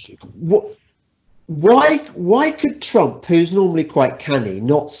as an issue. Why could Trump, who's normally quite canny,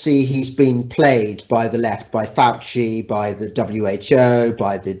 not see he's been played by the left, by Fauci, by the WHO,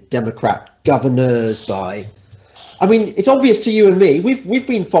 by the Democrat governors, by... I mean, it's obvious to you and me. We've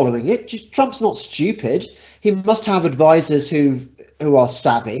been following it. Just Trump's not stupid. He must have advisors who are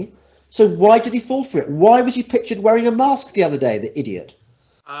savvy. So why did he fall for it? Why was he pictured wearing a mask the other day, the idiot?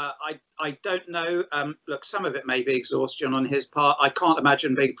 I don't know. Look, some of it may be exhaustion on his part. I can't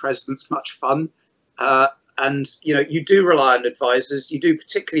imagine being president's much fun. And, you know, you do rely on advisors. You do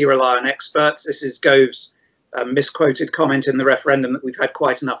particularly rely on experts. This is Gove's misquoted comment in the referendum that we've had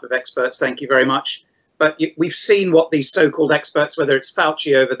quite enough of experts. Thank you very much. But we've seen what these so-called experts, whether it's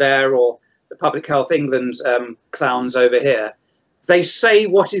Fauci over there or the Public Health England clowns over here, they say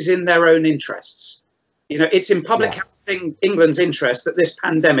what is in their own interests. You know, it's in Public Health England's interest that this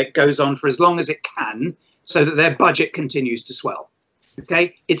pandemic goes on for as long as it can so that their budget continues to swell.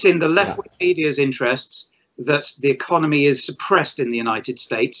 Okay, it's in the left-wing media's interests that the economy is suppressed in the United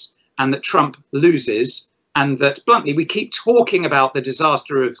States and that Trump loses, and that, bluntly, we keep talking about the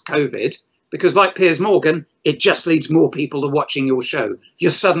disaster of COVID because, like Piers Morgan, it just leads more people to watching your show. You're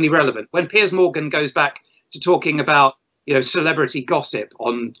suddenly relevant. When Piers Morgan goes back to talking about, you know, celebrity gossip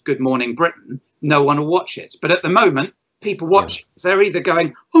on Good Morning Britain, no one will watch it. But at the moment, people watching, they're either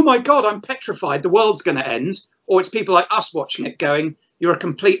going, oh my God, I'm petrified, the world's going to end, or it's people like us watching it going, you're a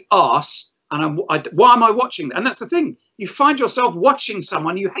complete arse, and why am I watching that? And that's the thing. You find yourself watching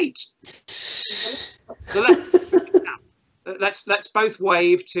someone you hate. Let's both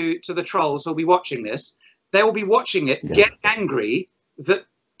wave to the trolls who'll be watching this. They will be watching it, get angry that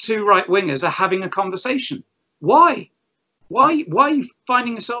two right-wingers are having a conversation. Why? Why are you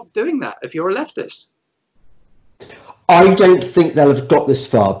finding yourself doing that if you're a leftist? I don't think they'll have got this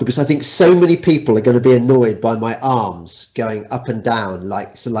far because I think so many people are going to be annoyed by my arms going up and down,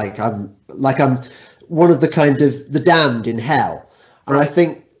 like I'm one of the kind of the damned in hell. And I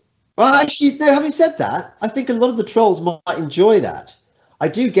think, well, actually, no, having said that, I think a lot of the trolls might enjoy that. I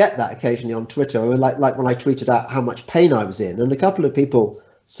do get that occasionally on Twitter, like when I tweeted out how much pain I was in, and a couple of people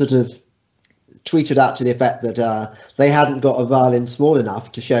sort of tweeted out to the effect that they hadn't got a violin small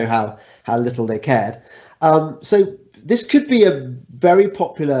enough to show how little they cared. So this could be a very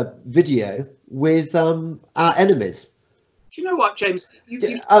popular video with our enemies. Do you know what, James?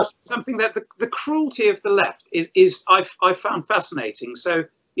 You something that the cruelty of the left is I found fascinating. So,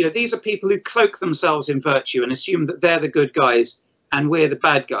 you know, these are people who cloak themselves in virtue and assume that they're the good guys and we're the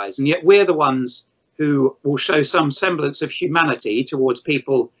bad guys. And yet we're the ones who will show some semblance of humanity towards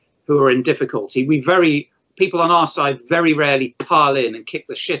people who are in difficulty. People on our side very rarely pile in and kick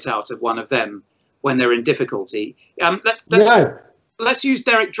the shit out of one of them when they're in difficulty. Let's use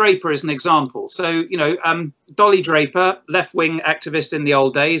Derek Draper as an example. So, you know, Dolly Draper, left-wing activist in the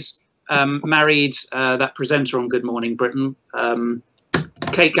old days, married that presenter on Good Morning Britain,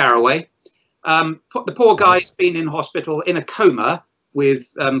 Kate Garraway. The poor guy's been in hospital in a coma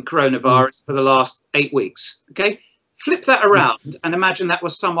with coronavirus for the last 8 weeks. Okay, flip that around and imagine that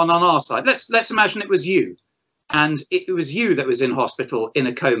was someone on our side. Let's imagine it was you. And it was you that was in hospital in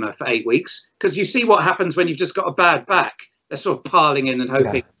a coma for 8 weeks, because you see what happens when you've just got a bad back. They're sort of piling in and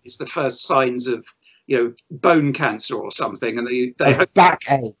hoping it's the first signs of, you know, bone cancer or something. And they hope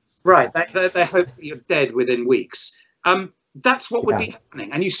backache. Right. They hope that you're dead within weeks. That's what would be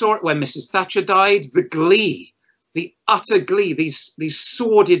happening. And you saw it when Mrs. Thatcher died. The glee, the utter glee, these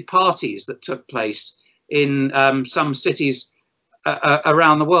sordid parties that took place in some cities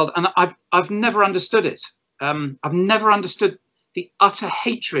around the world. And I've never understood it. I've never understood the utter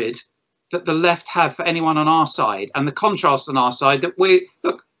hatred that the left have for anyone on our side, and the contrast on our side that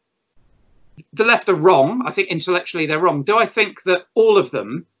look, the left are wrong. I think intellectually they're wrong. Do I think that all of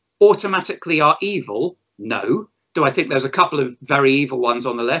them automatically are evil? No. Do I think there's a couple of very evil ones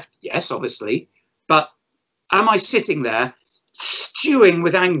on the left? Yes, obviously. But am I sitting there stewing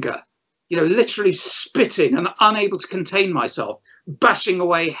with anger, you know, literally spitting and unable to contain myself, bashing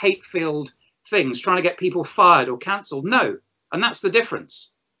away hate-filled things, trying to get people fired or cancelled? No. And that's the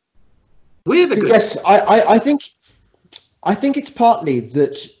difference. We're the good. Yes, I think it's partly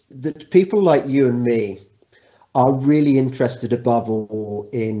that people like you and me are really interested above all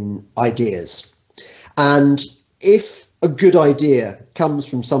in ideas. And if a good idea comes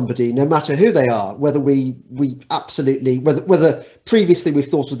from somebody, no matter who they are, whether we absolutely, whether previously we've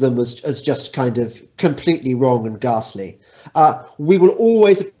thought of them as just kind of completely wrong and ghastly, we will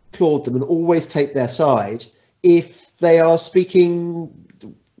always applaud them and always take their side if they are speaking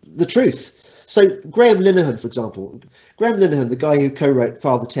the truth. So Graham Linehan, for example, the guy who co-wrote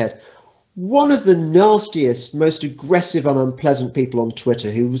Father Ted, one of the nastiest, most aggressive and unpleasant people on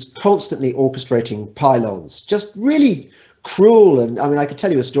Twitter, who was constantly orchestrating pylons, just really cruel. And I mean, I could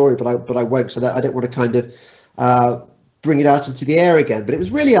tell you a story, but I won't, so I don't want to kind of bring it out into the air again. But it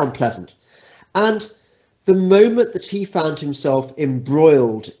was really unpleasant. And the moment that he found himself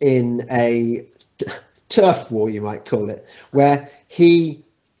embroiled in a turf war, you might call it, where he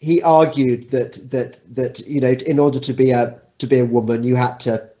argued that you know, in order to be a woman, you had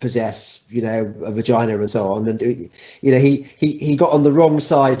to possess, you know, a vagina and so on, and you know, he got on the wrong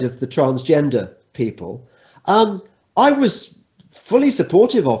side of the transgender people. I was fully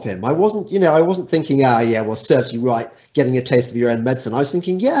supportive of him. I wasn't thinking, yeah, well, serves you right, getting a taste of your own medicine. I was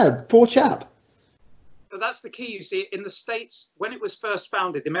thinking, yeah, poor chap. But that's the key. You see, in the States, when it was first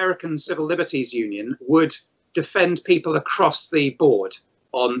founded, the American Civil Liberties Union would defend people across the board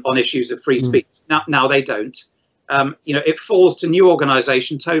on issues of free speech. Now they don't. You know, it falls to new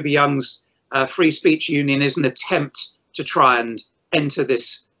organisation. Toby Young's Free Speech Union is an attempt to try and enter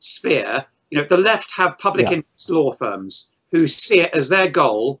this sphere. You know, the left have public interest law firms who see it as their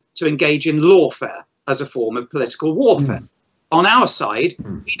goal to engage in lawfare as a form of political warfare. On our side,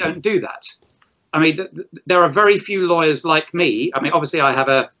 we don't do that. I mean, there are very few lawyers like me. I mean, obviously, I have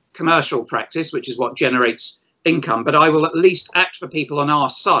a commercial practice, which is what generates income, but I will at least act for people on our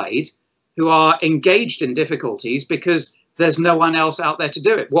side who are engaged in difficulties because there's no one else out there to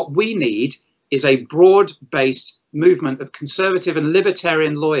do it. What we need is a broad-based movement of conservative and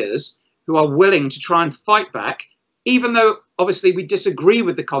libertarian lawyers who are willing to try and fight back, even though obviously we disagree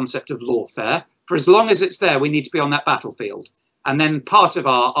with the concept of lawfare. For as long as it's there, we need to be on that battlefield. And then part of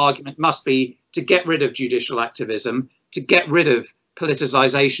our argument must be to get rid of judicial activism, to get rid of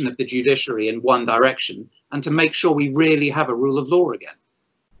politicization of the judiciary in one direction, and to make sure we really have a rule of law again.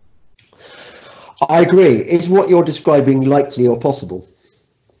 I agree. Is what you're describing likely or possible?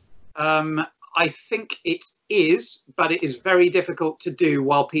 I think it is, but it is very difficult to do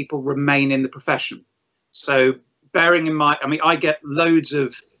while people remain in the profession. So bearing in mind, I mean, I get loads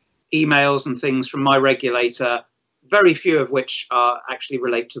of emails and things from my regulator, very few of which actually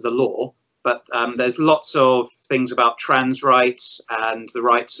relate to the law, but there's lots of things about trans rights and the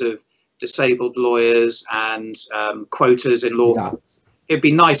rights of disabled lawyers and quotas in law. Yeah. It'd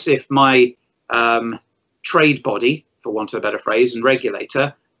be nice if my trade body, for want of a better phrase, and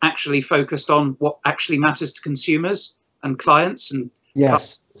regulator actually focused on what actually matters to consumers and clients and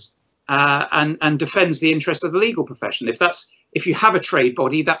and defends the interests of the legal profession. If you have a trade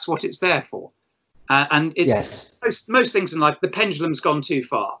body, that's what it's there for. And it's most things in life, the pendulum's gone too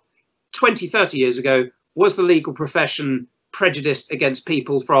far. 20, 30 years ago, was the legal profession prejudiced against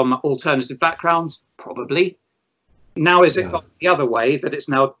people from alternative backgrounds? Probably. Now, is it gone the other way, that it's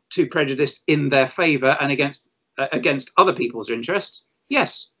now too prejudiced in their favour and against other people's interests?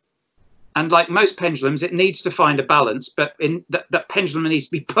 Yes. And like most pendulums, it needs to find a balance, but that pendulum needs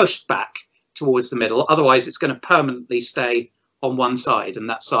to be pushed back towards the middle. Otherwise, it's going to permanently stay on one side, and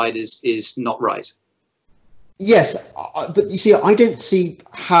that side is not right. Yes, but you see, I don't see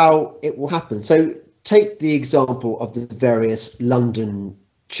how it will happen. So take the example of the various London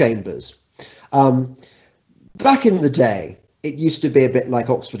chambers. Back in the day, it used to be a bit like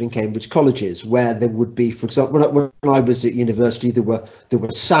Oxford and Cambridge colleges, where there would be, for example, when I was at university, there were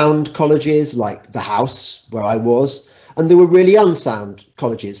sound colleges like the House, where I was, and there were really unsound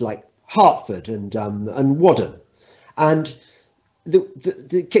colleges like Hertford and Wadham, and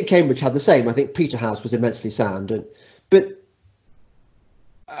the Cambridge had the same. I think Peterhouse was immensely sound,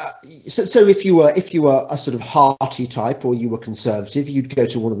 so if you were a sort of hearty type, or you were conservative, you'd go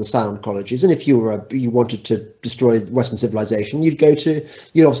to one of the sound colleges, and if you wanted to destroy Western civilization, you'd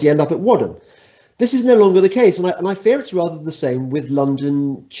obviously end up at Wadham. This is no longer the case, and I fear it's rather the same with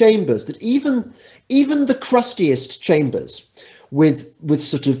London chambers, that even the crustiest chambers with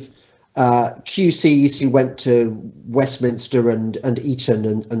sort of QCs who went to Westminster and Eton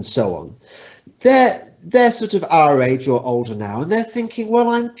and so on, they're sort of our age or older now, and they're thinking, well,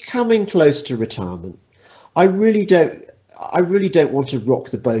 I'm coming close to retirement. I really don't want to rock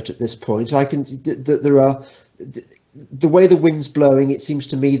the boat at this point. The way the wind's blowing, it seems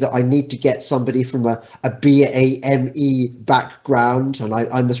to me that I need to get somebody from a BAME background, and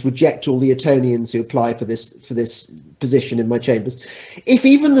I must reject all the Etonians who apply for this position in my chambers. If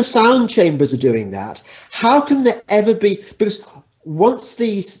even the sound chambers are doing that, how can there ever be? Because once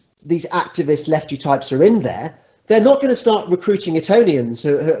these activist lefty types are in there, they're not going to start recruiting Etonians,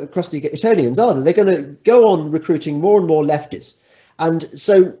 crusty Etonians, are they? They're going to go on recruiting more and more leftists. And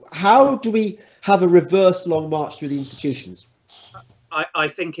so how do we have a reverse long march through the institutions? I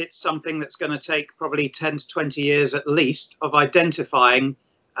think it's something that's going to take probably 10 to 20 years at least of identifying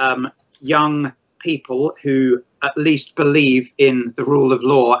young people who at least believe in the rule of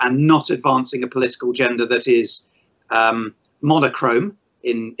law and not advancing a political agenda that is monochrome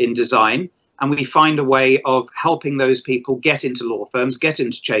in design. And we find a way of helping those people get into law firms, get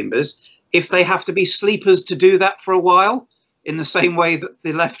into chambers. If they have to be sleepers to do that for a while, in the same way that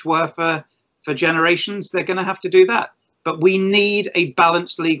the left were for generations, they're going to have to do that. But we need a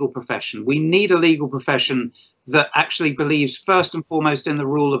balanced legal profession. We need a legal profession that actually believes first and foremost in the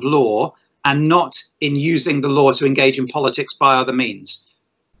rule of law and not in using the law to engage in politics by other means.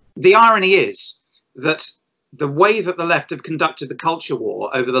 The irony is that the way that the left have conducted the culture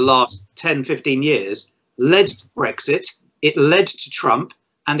war over the last 10, 15 years led to Brexit, it led to Trump,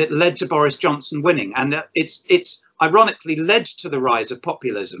 and it led to Boris Johnson winning. And it's ironically led to the rise of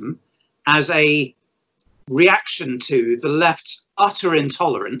populism as a reaction to the left's utter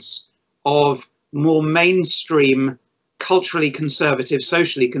intolerance of more mainstream, culturally conservative,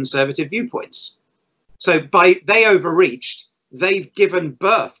 socially conservative viewpoints. So they overreached, they've given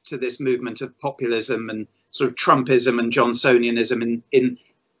birth to this movement of populism and sort of Trumpism and Johnsonianism in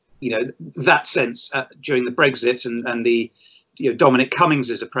that sense during the Brexit and the Dominic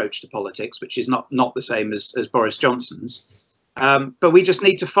Cummings's approach to politics, which is not the same as Boris Johnson's. But we just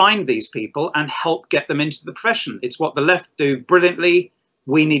need to find these people and help get them into the profession. It's what the left do brilliantly.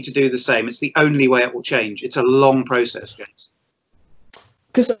 We need to do the same. It's the only way it will change. It's a long process, James.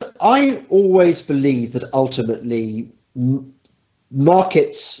 Because I always believe that ultimately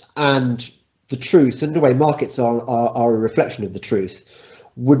markets and the truth, and the way markets are a reflection of the truth,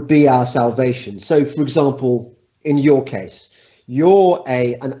 would be our salvation. So, for example, in your case, you're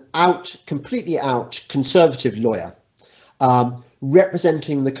an completely out conservative lawyer,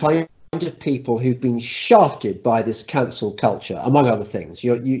 representing the kind of people who've been shafted by this cancel culture, among other things.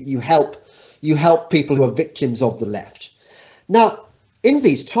 You help people who are victims of the left. Now, in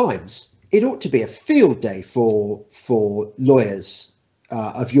these times, it ought to be a field day for lawyers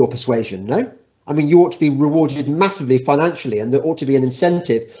of your persuasion, no? I mean, you ought to be rewarded massively financially, and there ought to be an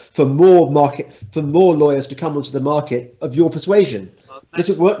incentive for more lawyers to come onto the market of your persuasion. Does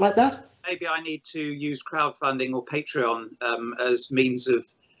it work like that? Maybe I need to use crowdfunding or Patreon as means of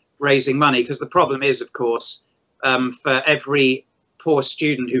raising money, because the problem is, of course, for every poor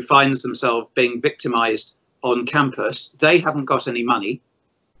student who finds themselves being victimized on campus, they haven't got any money.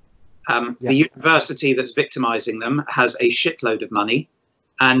 The university that's victimizing them has a shitload of money,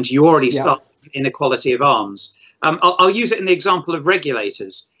 and you already start inequality of arms. I'll use it in the example of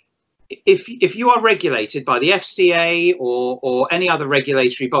regulators. If you are regulated by the FCA or any other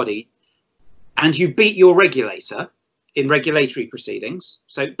regulatory body, and you beat your regulator in regulatory proceedings,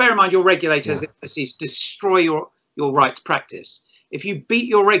 so bear in mind your regulator has the ability to destroy your right to practice. If you beat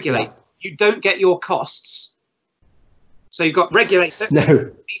your regulator, you don't get your costs. So you've got regulator,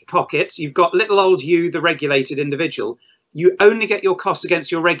 deep pockets, you've got little old you, the regulated individual. You only get your costs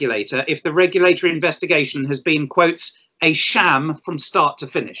against your regulator if the regulatory investigation has been, quotes, a sham from start to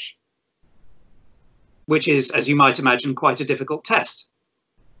finish, which is, as you might imagine, quite a difficult test.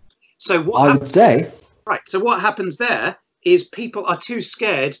 So what I would say. Right. So what happens there is people are too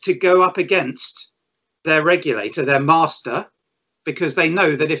scared to go up against their regulator, their master, because they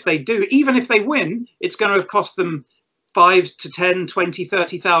know that if they do, even if they win, it's going to have cost them £5 to 10, 20,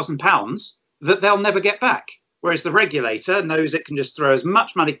 30,000 pounds that they'll never get back. Whereas the regulator knows it can just throw as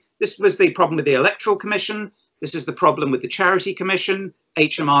much money. This was the problem with the Electoral Commission. This is the problem with the Charity Commission,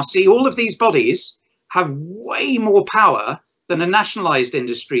 HMRC. All of these bodies have way more power than the nationalised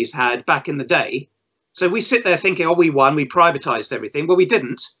industries had back in the day. So we sit there thinking, oh, we won, we privatised everything. Well, we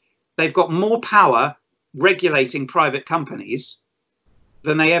didn't. They've got more power regulating private companies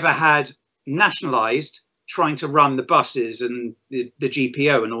than they ever had nationalised, trying to run the buses and the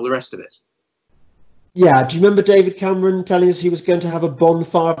GPO and all the rest of it. Yeah, do you remember David Cameron telling us he was going to have a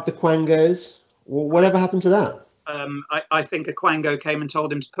bonfire of the Quangos? Well, whatever happened to that? I think a Quango came and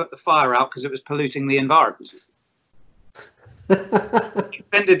told him to put the fire out because it was polluting the environment. He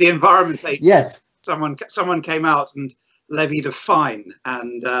offended the Environment Agency. Yes. Someone came out and levied a fine,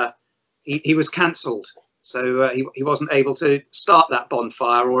 and he was cancelled. So he wasn't able to start that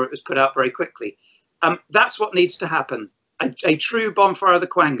bonfire, or it was put out very quickly. That's what needs to happen. A true bonfire of the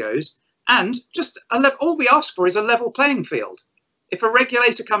Quangos. And just all we ask for is a level playing field. If a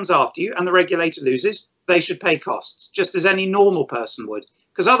regulator comes after you and the regulator loses, they should pay costs, just as any normal person would.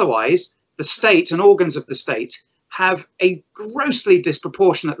 Because otherwise, the state and organs of the state have a grossly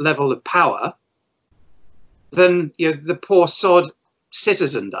disproportionate level of power than the poor sod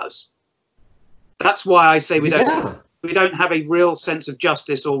citizen does. That's why I say we don't have a real sense of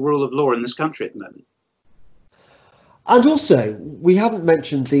justice or rule of law in this country at the moment. And also, we haven't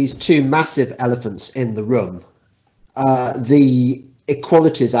mentioned these two massive elephants in the room, the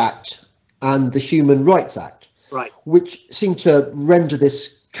Equalities Act and the Human Rights Act, Right. which seem to render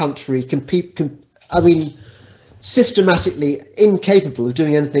this country systematically incapable of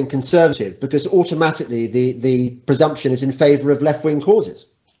doing anything conservative, because automatically the presumption is in favour of left-wing causes.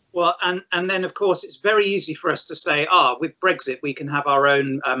 Well, and then, of course, it's very easy for us to say, with Brexit, we can have our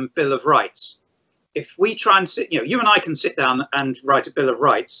own Bill of Rights. If we try and you and I can sit down and write a Bill of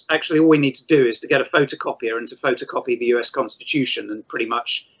Rights. Actually, all we need to do is to get a photocopier and to photocopy the US Constitution and pretty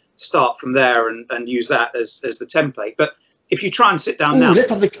much start from there and use that as the template. But if you try and sit down now... Let's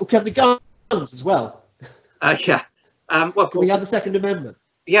have the guns as well. Yeah. Well, can we have the Second Amendment?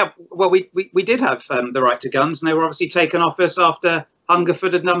 Yeah, well, we did have the right to guns, and they were obviously taken off us after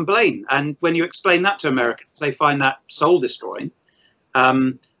Hungerford and Donal Blaney. And when you explain that to Americans, they find that soul-destroying.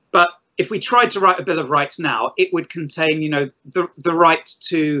 But if we tried to write a Bill of Rights now, it would contain, the right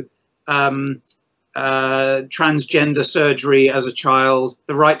to transgender surgery as a child,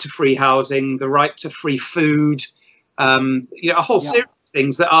 the right to free housing, the right to free food, a whole series of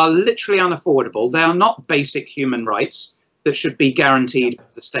things that are literally unaffordable. They are not basic human rights that should be guaranteed by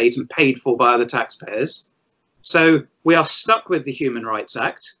the state and paid for by the taxpayers. So we are stuck with the Human Rights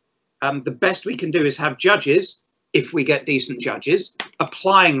Act. The best we can do is have judges, if we get decent judges,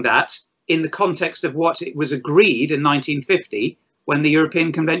 applying that in the context of what it was agreed in 1950 when the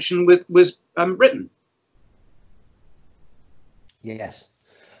European Convention was written. Yes.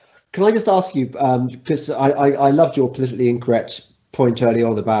 Can I just ask you, because I loved your politically incorrect point early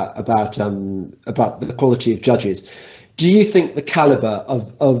on about the quality of judges. Do you think the caliber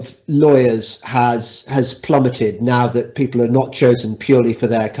of lawyers has plummeted now that people are not chosen purely for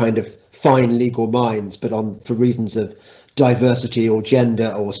their kind of fine legal minds, but for reasons of diversity or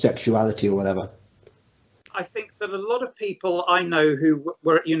gender or sexuality or whatever? I think that a lot of people I know who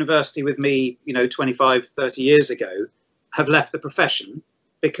were at university with me, 25, 30 years ago, have left the profession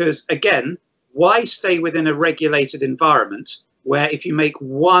because, again, why stay within a regulated environment where if you make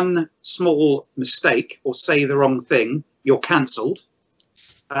one small mistake or say the wrong thing, you're cancelled,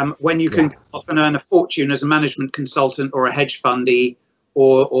 when you can often earn a fortune as a management consultant or a hedge fundy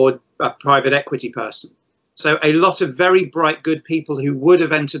or a private equity person. So a lot of very bright, good people who would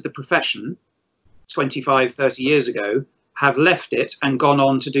have entered the profession 25, 30 years ago have left it and gone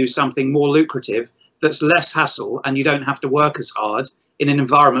on to do something more lucrative that's less hassle, and you don't have to work as hard in an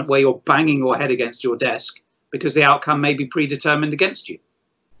environment where you're banging your head against your desk because the outcome may be predetermined against you.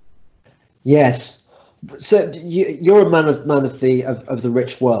 Yes. So you're a man of the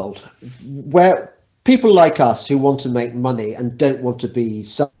rich world, where people like us who want to make money and don't want to be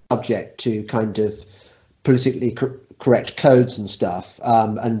subject to kind of politically correct codes and stuff,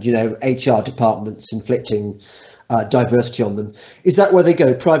 and HR departments inflicting diversity on them. Is that where they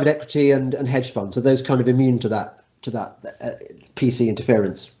go? Private equity and hedge funds, are those kind of immune to that PC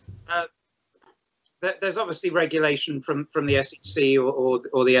interference? There's obviously regulation from the SEC or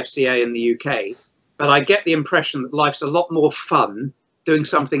the FCA in the UK, but I get the impression that life's a lot more fun doing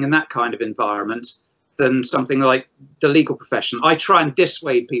something in that kind of environment than something like the legal profession. I try and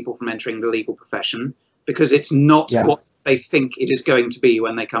dissuade people from entering the legal profession because it's not what they think it is going to be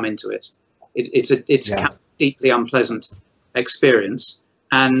when they come into it. It's a deeply unpleasant experience,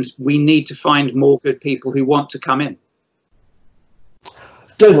 and we need to find more good people who want to come in.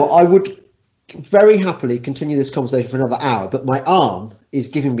 Donal, I would very happily continue this conversation for another hour, but my arm is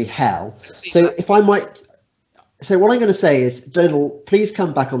giving me hell. So if I might... So what I'm going to say is, Donal, please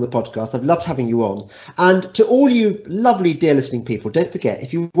come back on the podcast. I've loved having you on. And to all you lovely, dear listening people, don't forget,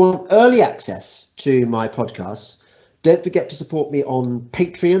 if you want early access to my podcasts, don't forget to support me on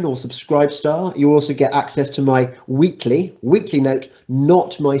Patreon or Subscribestar. You also get access to my weekly note,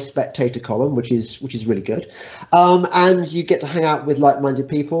 not my Spectator column, which is really good. And you get to hang out with like-minded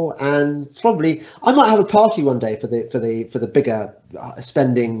people. And probably I might have a party one day for the bigger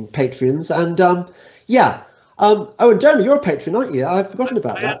spending patrons. And and Donal, you're a patron, aren't you? I've forgotten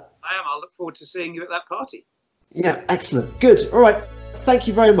about that. I am. I'll look forward to seeing you at that party. Yeah, excellent. Good. All right. Thank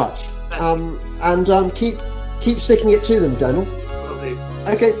you very much. And keep sticking it to them, Donal. Will do.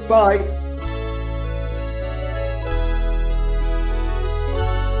 Okay, bye.